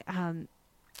to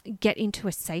get into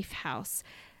a safe house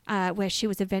where she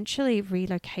was eventually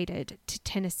relocated to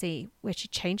Tennessee, where she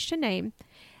changed her name.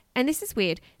 And this is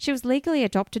weird. She was legally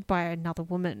adopted by another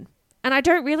woman. And I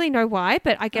don't really know why,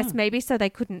 but I guess maybe so they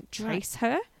couldn't trace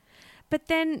her. But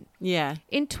then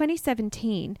in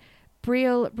 2017,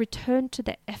 Brielle returned to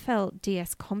the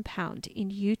FLDS compound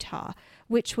in Utah,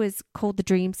 which was called the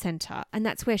Dream Center. And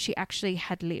that's where she actually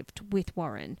had lived with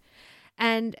Warren.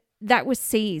 And that was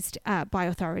seized by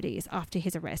authorities after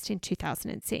his arrest in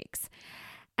 2006.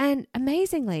 And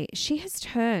amazingly, she has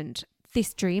turned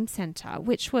this Dream Center,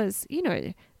 which was, you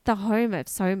know, the home of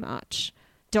so much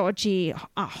dodgy,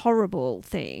 horrible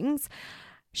things,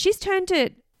 she's turned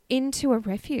it into a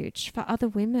refuge for other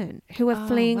women who are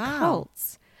fleeing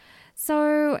cults.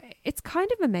 So it's kind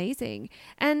of amazing.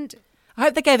 And I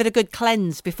hope they gave it a good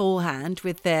cleanse beforehand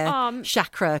with their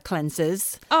chakra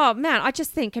cleansers. Oh, man, I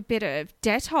just think a bit of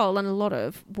Dettol and a lot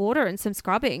of water and some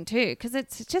scrubbing too, because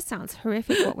it just sounds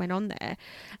horrific what went on there.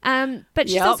 But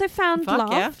she's also found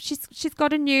love. Yeah. She's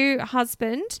got a new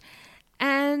husband.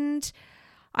 And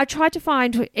I tried to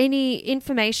find any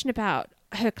information about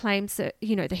her claims that,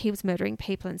 that he was murdering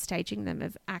people and staging them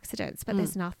of accidents, but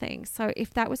there's nothing. So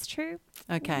if that was true,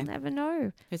 we'll never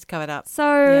know. It's covered up.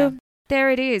 So there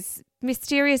it is.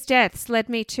 Mysterious deaths led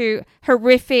me to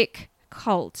horrific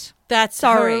cult. That's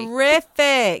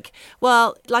horrific.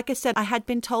 Well, like I said, I had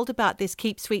been told about this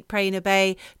Keep Sweet, Pray and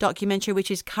Obey documentary,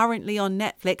 which is currently on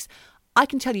Netflix. I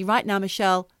can tell you right now,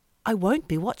 Michelle, I won't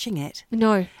be watching it.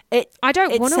 No, I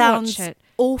don't want to watch it.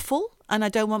 Awful, and I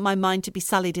don't want my mind to be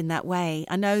sullied in that way.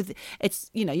 I know it's,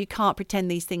 you can't pretend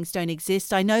these things don't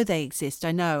exist. I know they exist.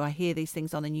 I hear these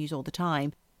things on the news all the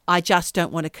time. I just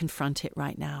don't want to confront it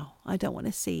right now. I don't want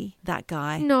to see that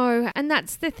guy. No, and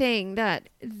that's the thing, that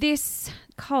this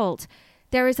cult,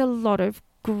 there is a lot of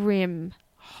grim,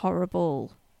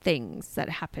 horrible things that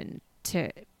happen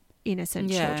to innocent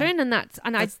children, and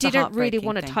I didn't really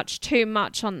want to touch too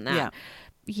much on that.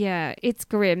 Yeah, it's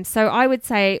grim. So I would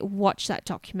say watch that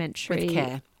documentary with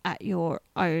care. At your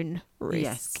own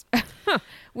risk. Yes.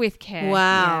 With care.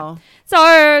 Wow. Yeah.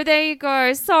 So there you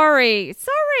go. Sorry.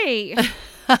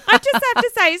 I just have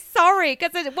to say sorry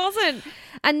because it wasn't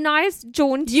a nice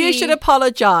jaunty. You should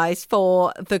apologise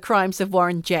for the crimes of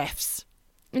Warren Jeffs.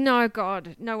 No,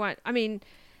 God, no one. I mean,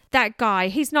 that guy,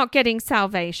 he's not getting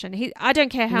salvation. I don't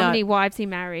care how many wives he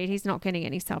married. He's not getting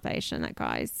any salvation. That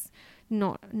guy's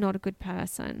not a good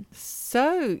person.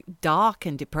 So dark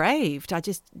and depraved. I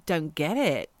just don't get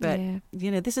it. But,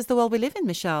 this is the world we live in,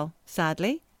 Michelle,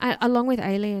 sadly. Along with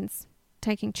aliens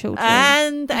taking children.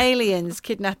 And aliens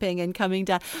kidnapping and coming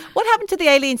down. What happened to the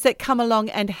aliens that come along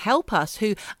and help us,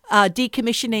 who are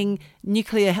decommissioning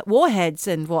nuclear warheads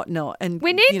and whatnot? And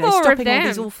we need more stopping of them. all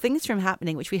these awful things from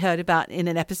happening, which we heard about in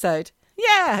an episode.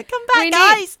 Yeah, come back,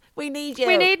 guys. We need you.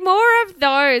 We need more of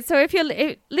those. So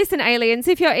listen, aliens,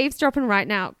 if you're eavesdropping right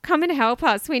now, come and help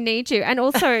us. We need you. And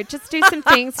also just do some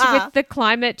things with the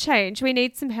climate change. We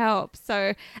need some help.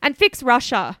 And fix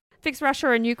Russia. Fix Russia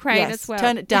and Ukraine as well.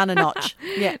 Turn it down a notch.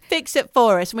 Fix it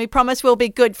for us. And we promise we'll be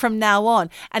good from now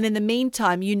on. And in the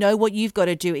meantime, you know what you've got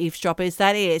to do, eavesdroppers.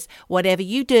 That is, whatever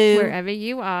you do. Wherever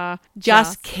you are.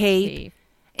 Just keep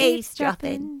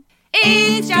eavesdropping.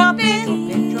 Eavesdropping.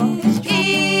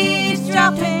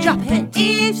 Eavesdropping. Eavesdropping.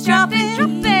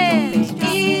 Eavesdropping.